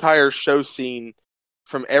whole entire show scene,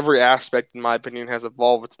 from every aspect, in my opinion, has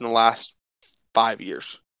evolved within the last 5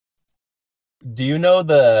 years. Do you know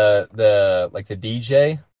the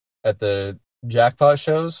DJ at the jackpot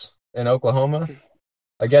shows in Oklahoma?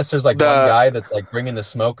 I guess there's one guy that's like bringing the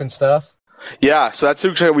smoke and stuff. Yeah, so that's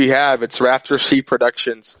who we have. It's Rafter C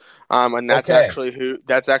Productions, and that's actually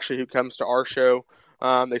who comes to our show.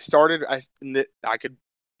 They started.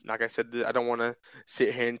 Like I said, I don't want to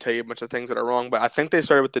sit here and tell you a bunch of things that are wrong, but I think they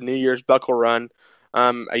started with the New Year's Buckle Run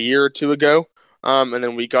a year or 2 ago, and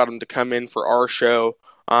then we got him to come in for our show.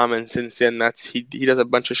 And since then, he does a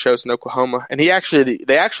bunch of shows in Oklahoma, and they actually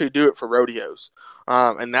do it for rodeos,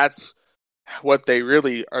 and that's what they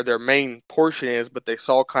really are, their main portion is. But they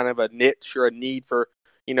saw kind of a niche or a need for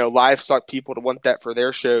livestock people to want that for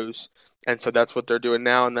their shows. And so that's what they're doing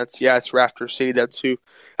now. And it's Rafter City. That's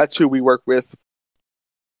who we work with.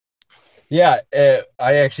 Yeah,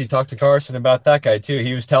 I actually talked to Carson about that guy too.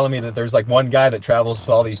 He was telling me that there's like one guy that travels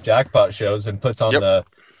to all these jackpot shows and puts on the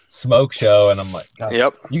smoke show, and I'm like, God,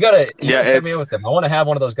 you gotta set me in with them. I want to have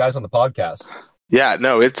one of those guys on the podcast. Yeah,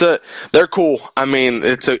 no, they're cool. I mean,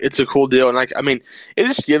 it's a cool deal, and it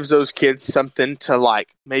just gives those kids something to like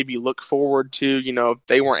maybe look forward to. If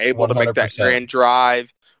they weren't able 100%. To make that grand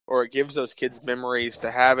drive, or it gives those kids memories to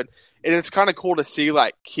have it, and it's kind of cool to see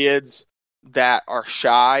like kids that are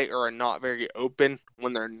shy or are not very open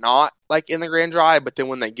when they're not like in the grand drive, but then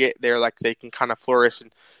when they get there, like they can kind of flourish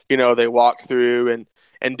and they walk through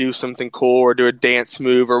and do something cool or do a dance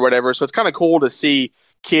move or whatever. So it's kind of cool to see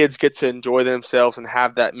kids get to enjoy themselves and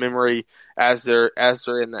have that memory as they're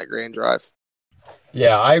in that grand drive.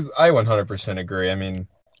 Yeah, I 100% agree. I mean,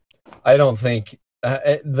 I don't think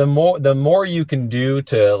the more you can do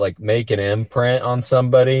to like make an imprint on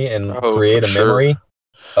somebody and create a memory.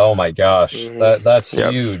 Oh my gosh, that's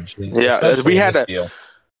huge. Yeah,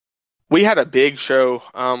 we had a big show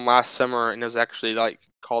last summer, and it was actually like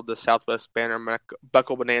called the Southwest Banner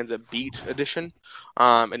Buckle Bonanza Beach Edition,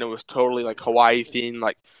 and it was totally like Hawaii themed.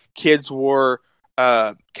 Like kids wore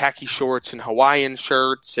khaki shorts and Hawaiian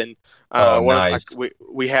shirts, and nice.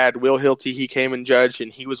 We had Will Hilty. He came and judged,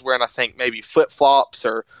 and he was wearing I think maybe flip flops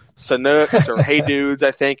or Sanooks or Hey Dudes,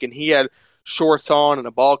 I think, and he had shorts on and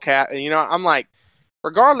a ball cap, and I'm like,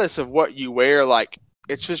 regardless of what you wear, like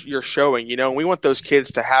it's just you're showing, and we want those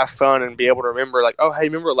kids to have fun and be able to remember, like, oh, hey,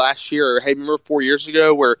 remember last year, or hey, remember 4 years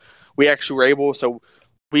ago where we actually were able, so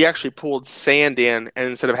we actually pulled sand in, and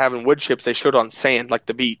instead of having wood chips, they showed on sand like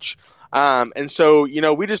the beach. And so,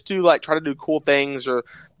 we just do like try to do cool things, or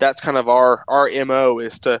that's kind of our MO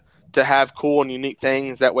is to have cool and unique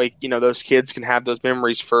things. That way, those kids can have those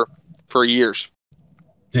memories for years.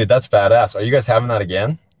 Dude, that's badass. Are you guys having that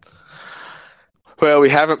again? Well, we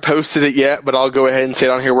haven't posted it yet, but I'll go ahead and say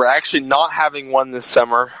it on here. We're actually not having one this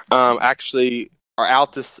summer. Actually, our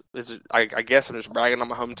out this is, I guess I'm just bragging on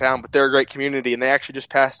my hometown, but they're a great community, and they actually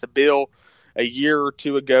just passed a bill a year or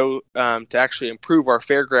two ago to actually improve our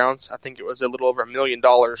fairgrounds. I think it was a little over $1 million.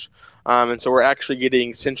 And so we're actually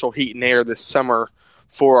getting central heat and air this summer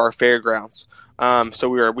for our fairgrounds. So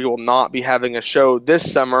we will not be having a show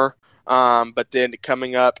this summer, but then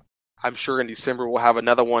coming up, I'm sure in December we'll have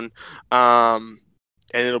another one.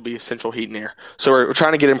 And it'll be central heat and air. So we're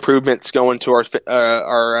trying to get improvements going to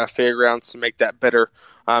our fairgrounds to make that better.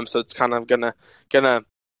 So it's kind of gonna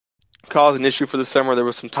cause an issue for the summer. There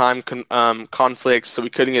was some time conflicts, so we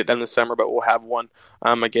couldn't get it done this summer, but we'll have one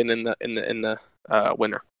again in the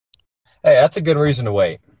winter. Hey, that's a good reason to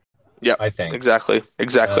wait. Yeah, I think exactly.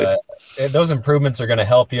 Those improvements are going to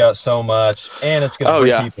help you out so much, and it's going to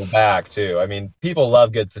bring people back too. I mean, people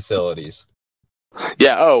love good facilities.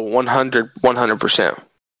 Yeah, 100%.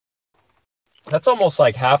 That's almost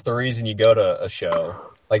like half the reason you go to a show.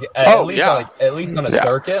 Like at least on a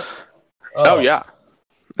circuit. Oh yeah.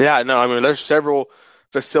 Yeah, no, I mean there's several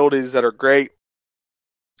facilities that are great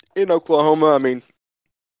in Oklahoma. I mean,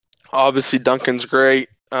 obviously Duncan's great.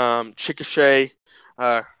 Chickasha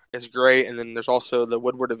is great, and then there's also the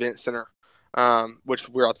Woodward Event Center. Which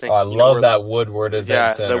I think I love that Woodward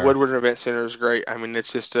Event Center. Yeah, the Woodward Event Center is great. I mean,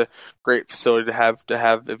 it's just a great facility to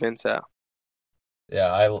have events at. Yeah,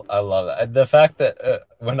 I love that. The fact that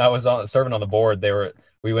when I was serving on the board,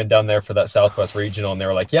 we went down there for that Southwest Regional, and they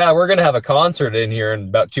were like, "Yeah, we're gonna have a concert in here in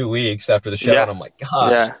about 2 weeks after the show." Yeah. And I'm like,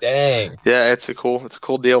 "Gosh, dang!" Yeah, it's a cool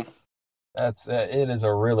deal. It is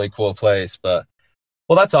a really cool place, but.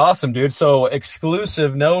 Well, that's awesome, dude. So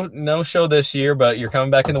exclusive, no show this year, but you're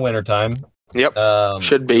coming back in the wintertime. Yep.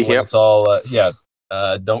 Should be. Yep. It's all.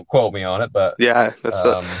 Don't quote me on it, but yeah,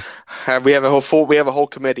 that's we have a whole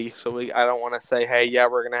committee. So I don't want to say, hey, yeah,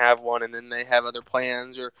 we're gonna have one, and then they have other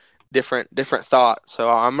plans or different thoughts. So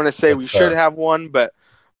I'm gonna say we should have one, but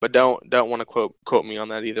don't want to quote me on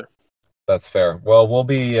that either. That's fair. Well, we'll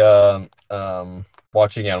be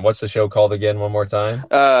watching on. What's the show called again? One more time.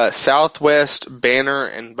 Southwest Banner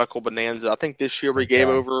and Buckle Bonanza. I think this year we gave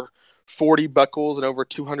over 40 buckles and over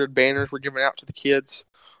 200 banners we're giving out to the kids.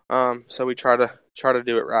 So we try to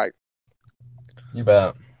do it right. You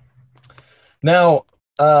bet. Now,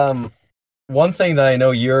 one thing that I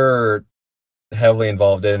know you're heavily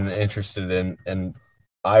involved in and interested in, and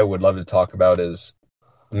I would love to talk about, is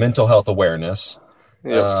mental health awareness.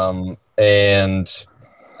 Yep. And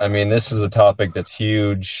I mean, this is a topic that's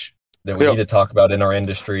huge that we need to talk about in our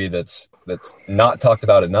industry. That's not talked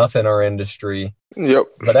about enough in our industry. Yep.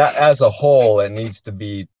 But as a whole, it needs to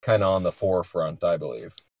be kind of on the forefront, I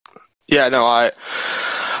believe. Yeah, no, I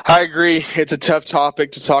agree. It's a tough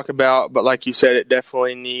topic to talk about, but like you said, it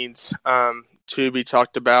definitely needs to be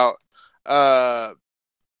talked about.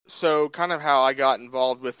 So kind of how I got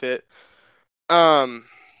involved with it.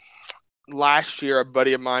 Last year, a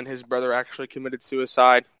buddy of mine, his brother actually committed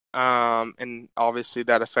suicide, and obviously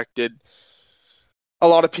that affected a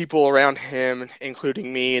lot of people around him,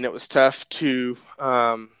 including me, and it was tough to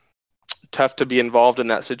be involved in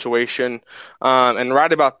that situation. And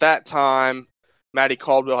right about that time, Maddie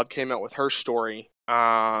Caldwell had came out with her story,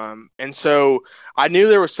 and so I knew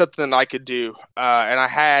there was something that I could do. And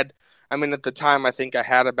at the time, I think I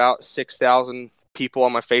had about 6,000 people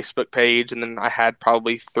on my Facebook page, and then I had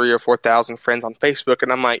probably 3,000 or 4,000 friends on Facebook.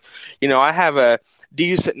 And I'm like, I have a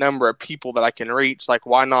decent number of people that I can reach. Like,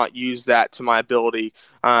 why not use that to my ability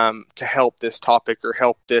to help this topic or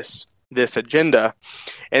help this agenda?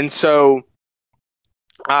 And so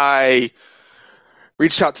I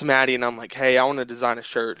reached out to Maddie, and I'm like, hey, I want to design a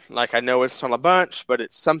shirt. Like, I know it's not a bunch, but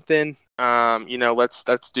it's something.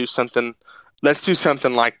 Let's do something. Let's do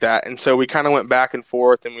something like that. And so we kind of went back and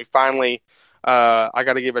forth, and we finally. I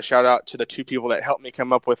got to give a shout out to the two people that helped me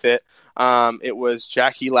come up with it. It was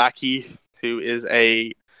Jackie Lackey, who is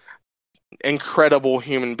a incredible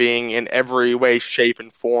human being in every way, shape,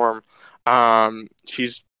 and form.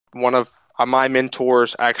 She's one of my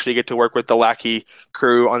mentors. I actually get to work with the Lackey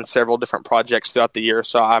crew on several different projects throughout the year,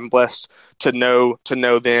 so I'm blessed to know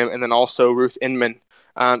them. And then also Ruth Inman.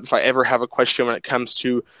 If I ever have a question when it comes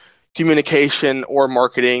to communication or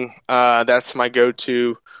marketing, that's my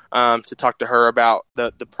go-to to talk to her about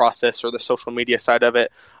the process or the social media side of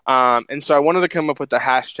it. And so I wanted to come up with a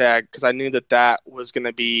hashtag because I knew that was going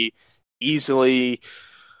to be easily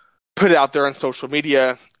put out there on social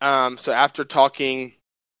media. So after talking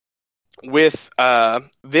with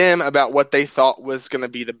them about what they thought was going to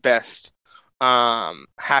be the best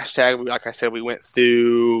hashtag, like I said, we went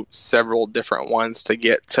through several different ones to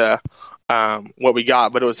get to what we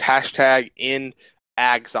got, but it was hashtag in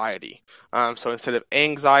anxiety. So instead of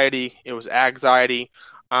anxiety, it was anxiety.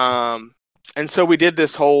 And so we did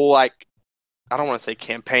this whole, I don't want to say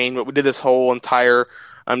campaign, but we did this whole entire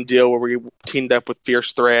deal where we teamed up with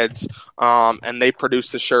Fierce Threads, and they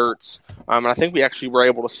produced the shirts. And I think we actually were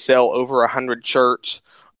able to sell over 100 shirts.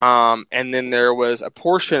 And then there was a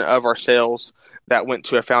portion of our sales that went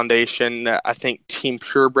to a foundation that I think Team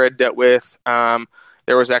Purebred dealt with.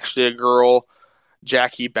 There was actually a girl,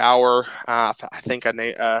 Jackie Bauer. I think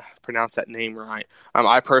I pronounced that name right.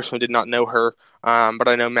 I personally did not know her, but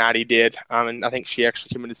I know Maddie did, and I think she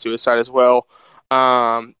actually committed suicide as well.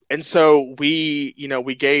 And so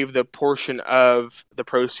we gave the portion of the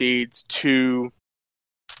proceeds to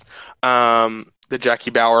the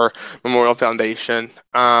Jackie Bauer Memorial Foundation.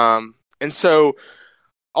 And so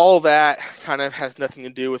all that kind of has nothing to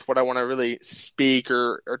do with what I want to really speak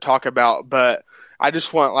or talk about, but I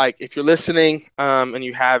just want, if you're listening and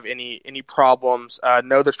you have any problems,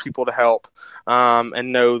 know there's people to help,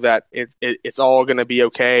 and know that it's all going to be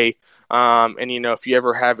okay. And if you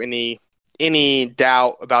ever have any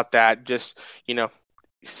doubt about that, just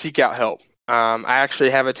seek out help. I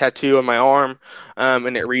actually have a tattoo on my arm,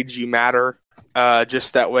 and it reads "You Matter."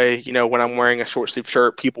 Just that way, when I'm wearing a short sleeve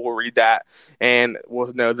shirt, people will read that and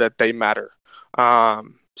will know that they matter.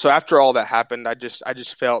 So after all that happened, I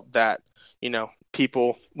just felt that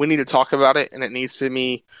people, we need to talk about it, and it needs to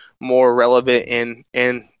be more relevant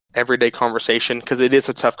in everyday conversation, because it is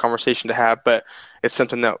a tough conversation to have, but it's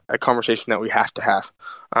a conversation that we have to have,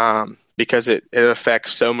 because it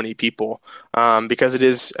affects so many people, because it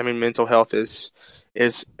is, mental health is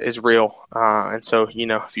real. And so,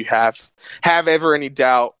 if you have ever any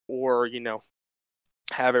doubt or,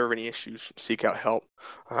 have ever any issues, seek out help.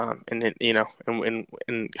 And then,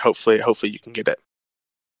 and hopefully you can get it.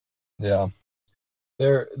 Yeah.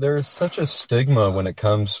 There is such a stigma when it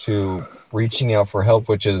comes to reaching out for help,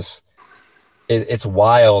 which is, it's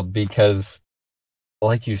wild because,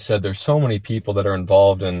 like you said, there's so many people that are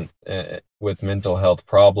involved in with mental health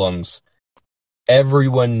problems.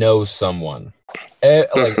 Everyone knows someone.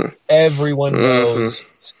 Everyone knows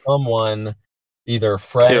someone, either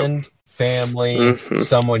friend, family,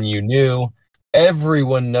 someone you knew.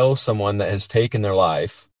 Everyone knows someone that has taken their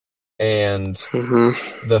life. And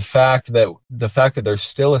the fact that there's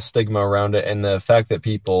still a stigma around it, and the fact that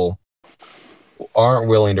people aren't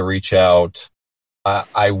willing to reach out,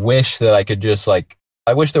 I wish that I could just I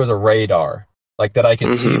wish there was a radar that I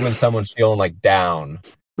could see when someone's feeling down,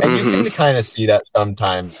 and you can kind of see that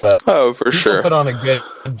sometimes. But for sure, put on a good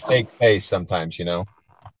fake face sometimes,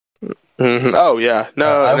 Oh yeah, no,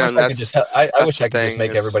 I wish I could just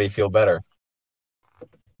make everybody feel better.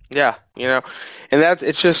 Yeah, and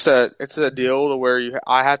it's just it's a deal to where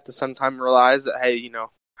I have to sometimes realize that, hey,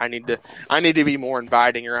 I need to be more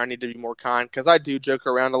inviting, or I need to be more kind, because I do joke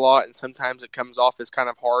around a lot, and sometimes it comes off as kind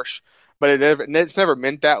of harsh, but it's never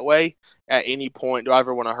meant that way at any point. Do I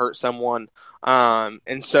ever want to hurt someone?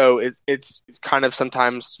 And so it's kind of,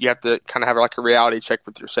 sometimes you have to kind of have like a reality check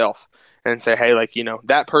with yourself and say, hey, like,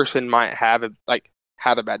 that person might have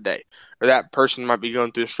had a bad day, or that person might be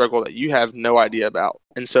going through a struggle that you have no idea about.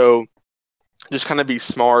 And so just kind of be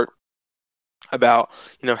smart about,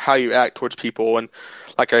 how you act towards people. And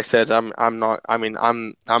like I said, I'm going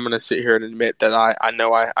to sit here and admit that I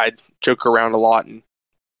know I joke around a lot, and,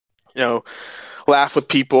 laugh with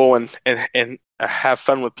people and have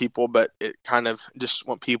fun with people, but it kind of just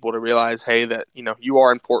want people to realize, hey, that, you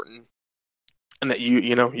are important, and that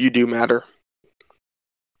you do matter.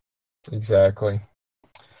 Exactly.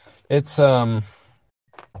 It's yeah,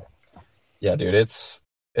 dude, it's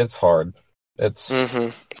hard. It's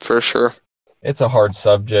for sure. It's a hard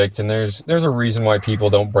subject, and there's a reason why people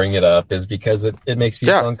don't bring it up, is because it makes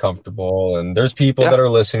people uncomfortable, and there's people that are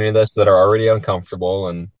listening to this that are already uncomfortable,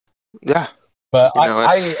 and but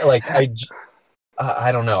I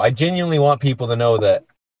don't know. I genuinely want people to know that,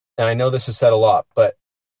 and I know this is said a lot, but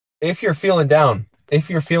if you're feeling down, if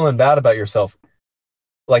you're feeling bad about yourself,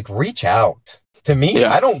 like, reach out to me.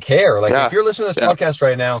 Yeah. I don't care. Like, if you're listening to this podcast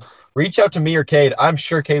right now, reach out to me or Cade. I'm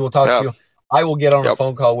sure Cade will talk to you. I will get on a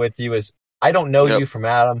phone call with you. I don't know you from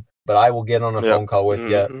Adam, but I will get on a phone call with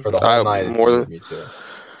you for the whole night.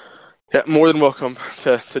 More than welcome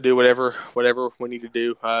to do whatever we need to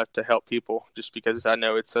do to help people, just because I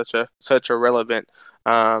know it's such a relevant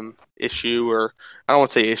issue, or I don't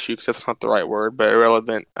want to say issue because that's not the right word, but a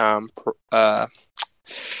relevant topic.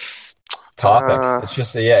 It's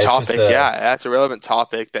just topic. That's a relevant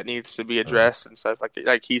topic that needs to be addressed and stuff.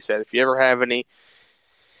 Like he said, if you ever have any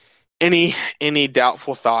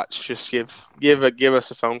doubtful thoughts, just give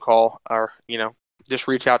us a phone call, or just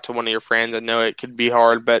reach out to one of your friends. I know it could be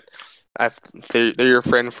hard, but they're your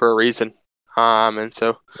friend for a reason, and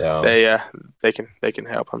so they can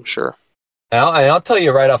help, I'm sure. And I'll tell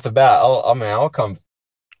you right off the bat, I'll come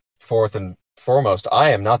forth and foremost, I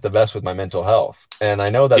am not the best with my mental health, and I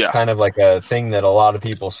know that's kind of like a thing that a lot of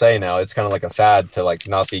people say now. It's kind of like a fad to like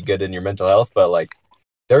not be good in your mental health, but like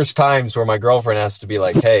there's times where my girlfriend has to be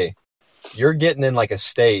like, hey, you're getting in like a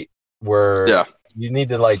state where you need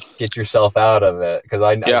to like get yourself out of it, because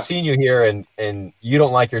I've seen you here and you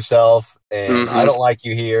don't like yourself, and I don't like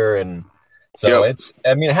you here, and so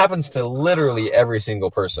it happens to literally every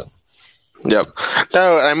single person. No,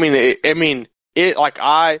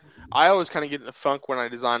 I always kind of get in a funk when I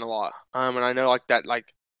design a lot, and I know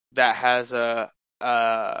that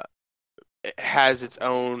has its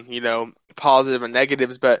own positive and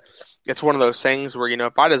negatives, but it's one of those things where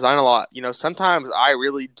if I design a lot, sometimes I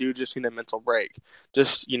really do just need a mental break,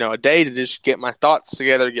 just a day to just get my thoughts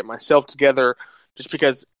together, get myself together, just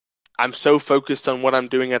because I'm so focused on what I'm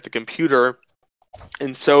doing at the computer,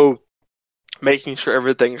 and so making sure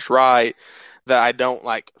everything's right, that I don't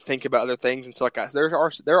think about other things. And so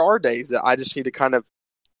there are days that I just need to kind of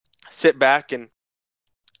sit back and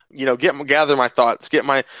gather my thoughts, get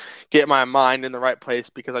my mind in the right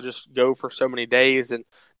place, because I just go for so many days and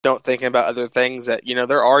don't think about other things, that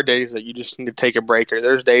there are days that you just need to take a break, or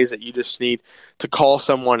there's days that you just need to call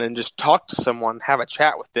someone and just talk to someone, have a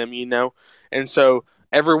chat with them, and so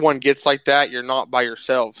everyone gets like that. You're not by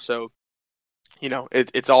yourself, so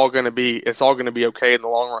it's all gonna be okay in the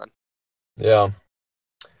long run. Yeah.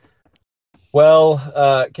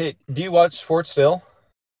 Well, Kate, do you watch sports still?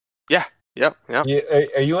 Yeah. Yep. Are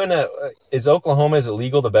you is Oklahoma, is it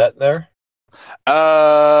legal to bet there?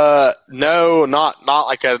 No, not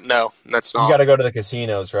like no, that's not. You got to go to the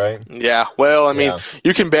casinos, right? Yeah. Well,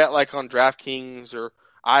 you can bet on DraftKings, or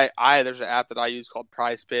there's an app that I use called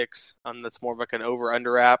Prize Picks. That's more of like an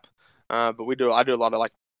over/under app. But I do a lot of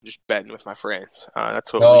just betting with my friends.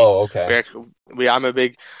 That's what. Okay. I'm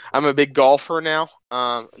a big golfer now.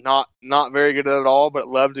 Not very good at it all, but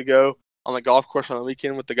love to go on the golf course on the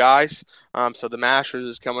weekend with the guys. So the Masters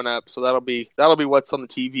is coming up, so that'll be what's on the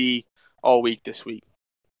TV all week this week.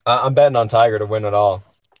 I'm betting on Tiger to win it all.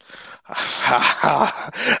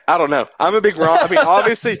 I don't know. I'm a big Rahm.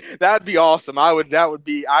 Obviously that'd be awesome. That would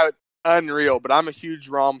be unreal. But I'm a huge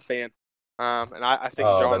Rahm fan, and I think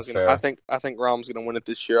I think Rahm's gonna win it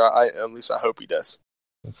this year. At least I hope he does.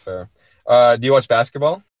 That's fair. Do you watch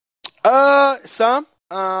basketball? Some.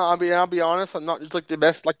 I'll be honest. I'm not just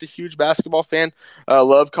the huge basketball fan.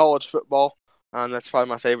 Love college football. That's probably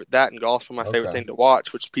my favorite. That and golf's my favorite thing to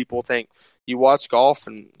watch. Which people think you watch golf,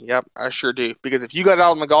 and yep, I sure do. Because if you got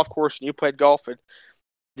out on the golf course and you played golf,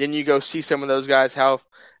 then you go see some of those guys how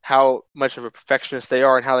much of a perfectionist they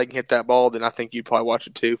are and how they can hit that ball, then I think you'd probably watch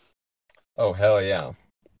it too. Oh hell yeah!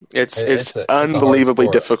 It's unbelievably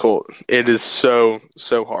difficult. It is so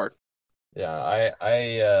hard. Yeah,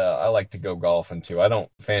 I like to go golfing too. I don't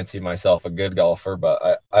fancy myself a good golfer, but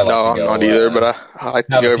I like to go. I'm not either, but I like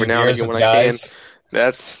to go every now and again when guys. I can.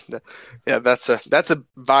 That's a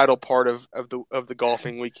vital part of the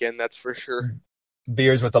golfing weekend. That's for sure.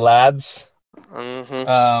 Beers with the lads.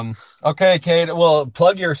 Mm-hmm. Okay, Cade. Well,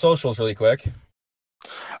 plug your socials really quick.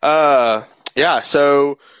 Yeah.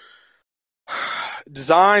 So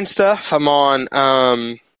design stuff. I'm on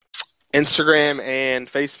Instagram and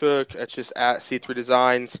Facebook. It's just at C3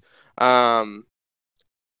 Designs.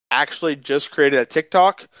 Actually, just created a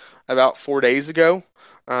TikTok about 4 days ago.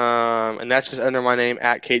 And that's just under my name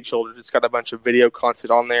at Cade Childers. It's got a bunch of video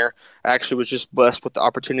content on there. I actually was just blessed with the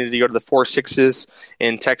opportunity to go to the 4 Sixes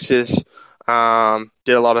in Texas.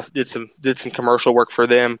 Did some commercial work for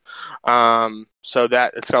them. So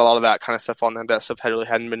that it's got a lot of that kind of stuff on there. That stuff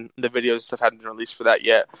the videos stuff hadn't been released for that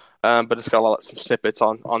yet. But it's got some snippets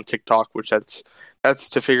on TikTok, which that's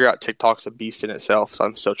to figure out. TikTok's a beast in itself. So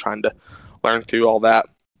I'm still trying to learn through all that.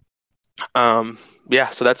 So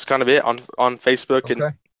that's kind of it on Facebook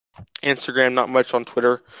and Instagram. Not much on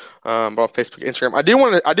Twitter, but on Facebook, Instagram. I do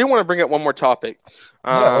want to bring up one more topic.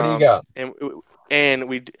 What do you got?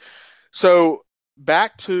 So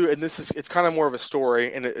back to, and it's kind of more of a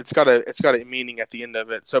story, and it's got a meaning at the end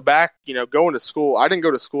of it. So back, going to school. I didn't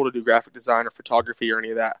go to school to do graphic design or photography or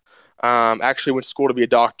any of that. Actually went to school to be a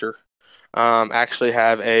doctor. Actually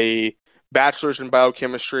have a bachelor's in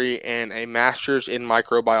biochemistry and a master's in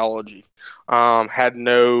microbiology. Had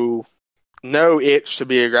no itch to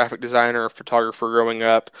be a graphic designer or photographer growing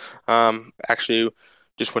up. Actually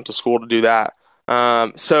just went to school to do that.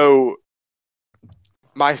 So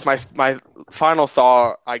my final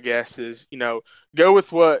thought, I guess, is, go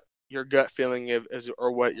with what your gut feeling is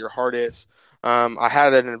or what your heart is. I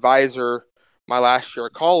had an advisor my last year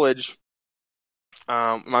of college,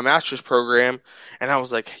 my master's program, and I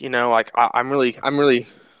was like, I'm really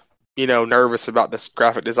nervous about this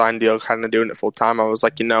graphic design deal, kind of doing it full time. I was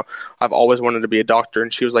like, I've always wanted to be a doctor.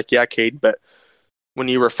 And she was like, yeah, Cade, but when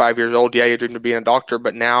you were 5 years old, yeah, you dreamed of being a doctor,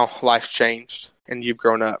 but now life's changed and you've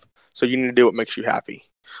grown up. So you need to do what makes you happy.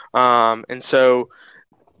 And so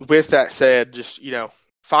with that said, just,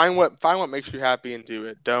 find what makes you happy and do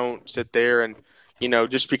it. Don't sit there and,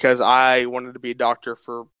 just because I wanted to be a doctor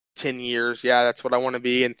for 10 years, yeah, that's what I want to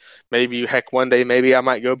be. And maybe, heck, one day, maybe I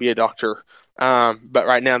might go be a doctor. But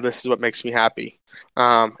right now, this is what makes me happy.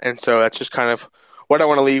 And so that's just kind of what I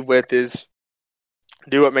want to leave with is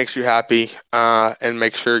do what makes you happy, and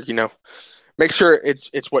make sure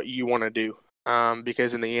it's what you want to do.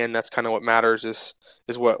 Because in the end, that's kind of what matters is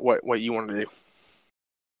what you want to do.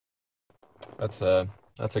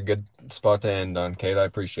 That's a good spot to end on, Cade. I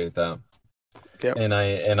appreciate that. Yep. And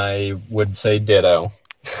I would say ditto.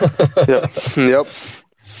 Yep.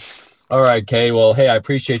 All right, Cade. Well, hey, I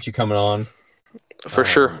appreciate you coming on. For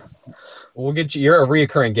sure. We'll get you. You're a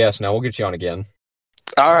reoccurring guest now. We'll get you on again.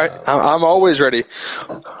 All right. I'm always ready.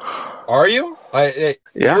 Are you?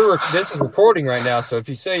 Yeah. This is recording right now, so if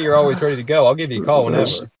you say you're always ready to go, I'll give you a call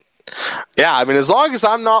whenever. Yeah, I mean, as long as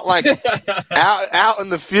I'm not like out in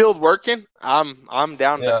the field working, I'm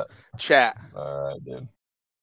down to chat. All right, dude.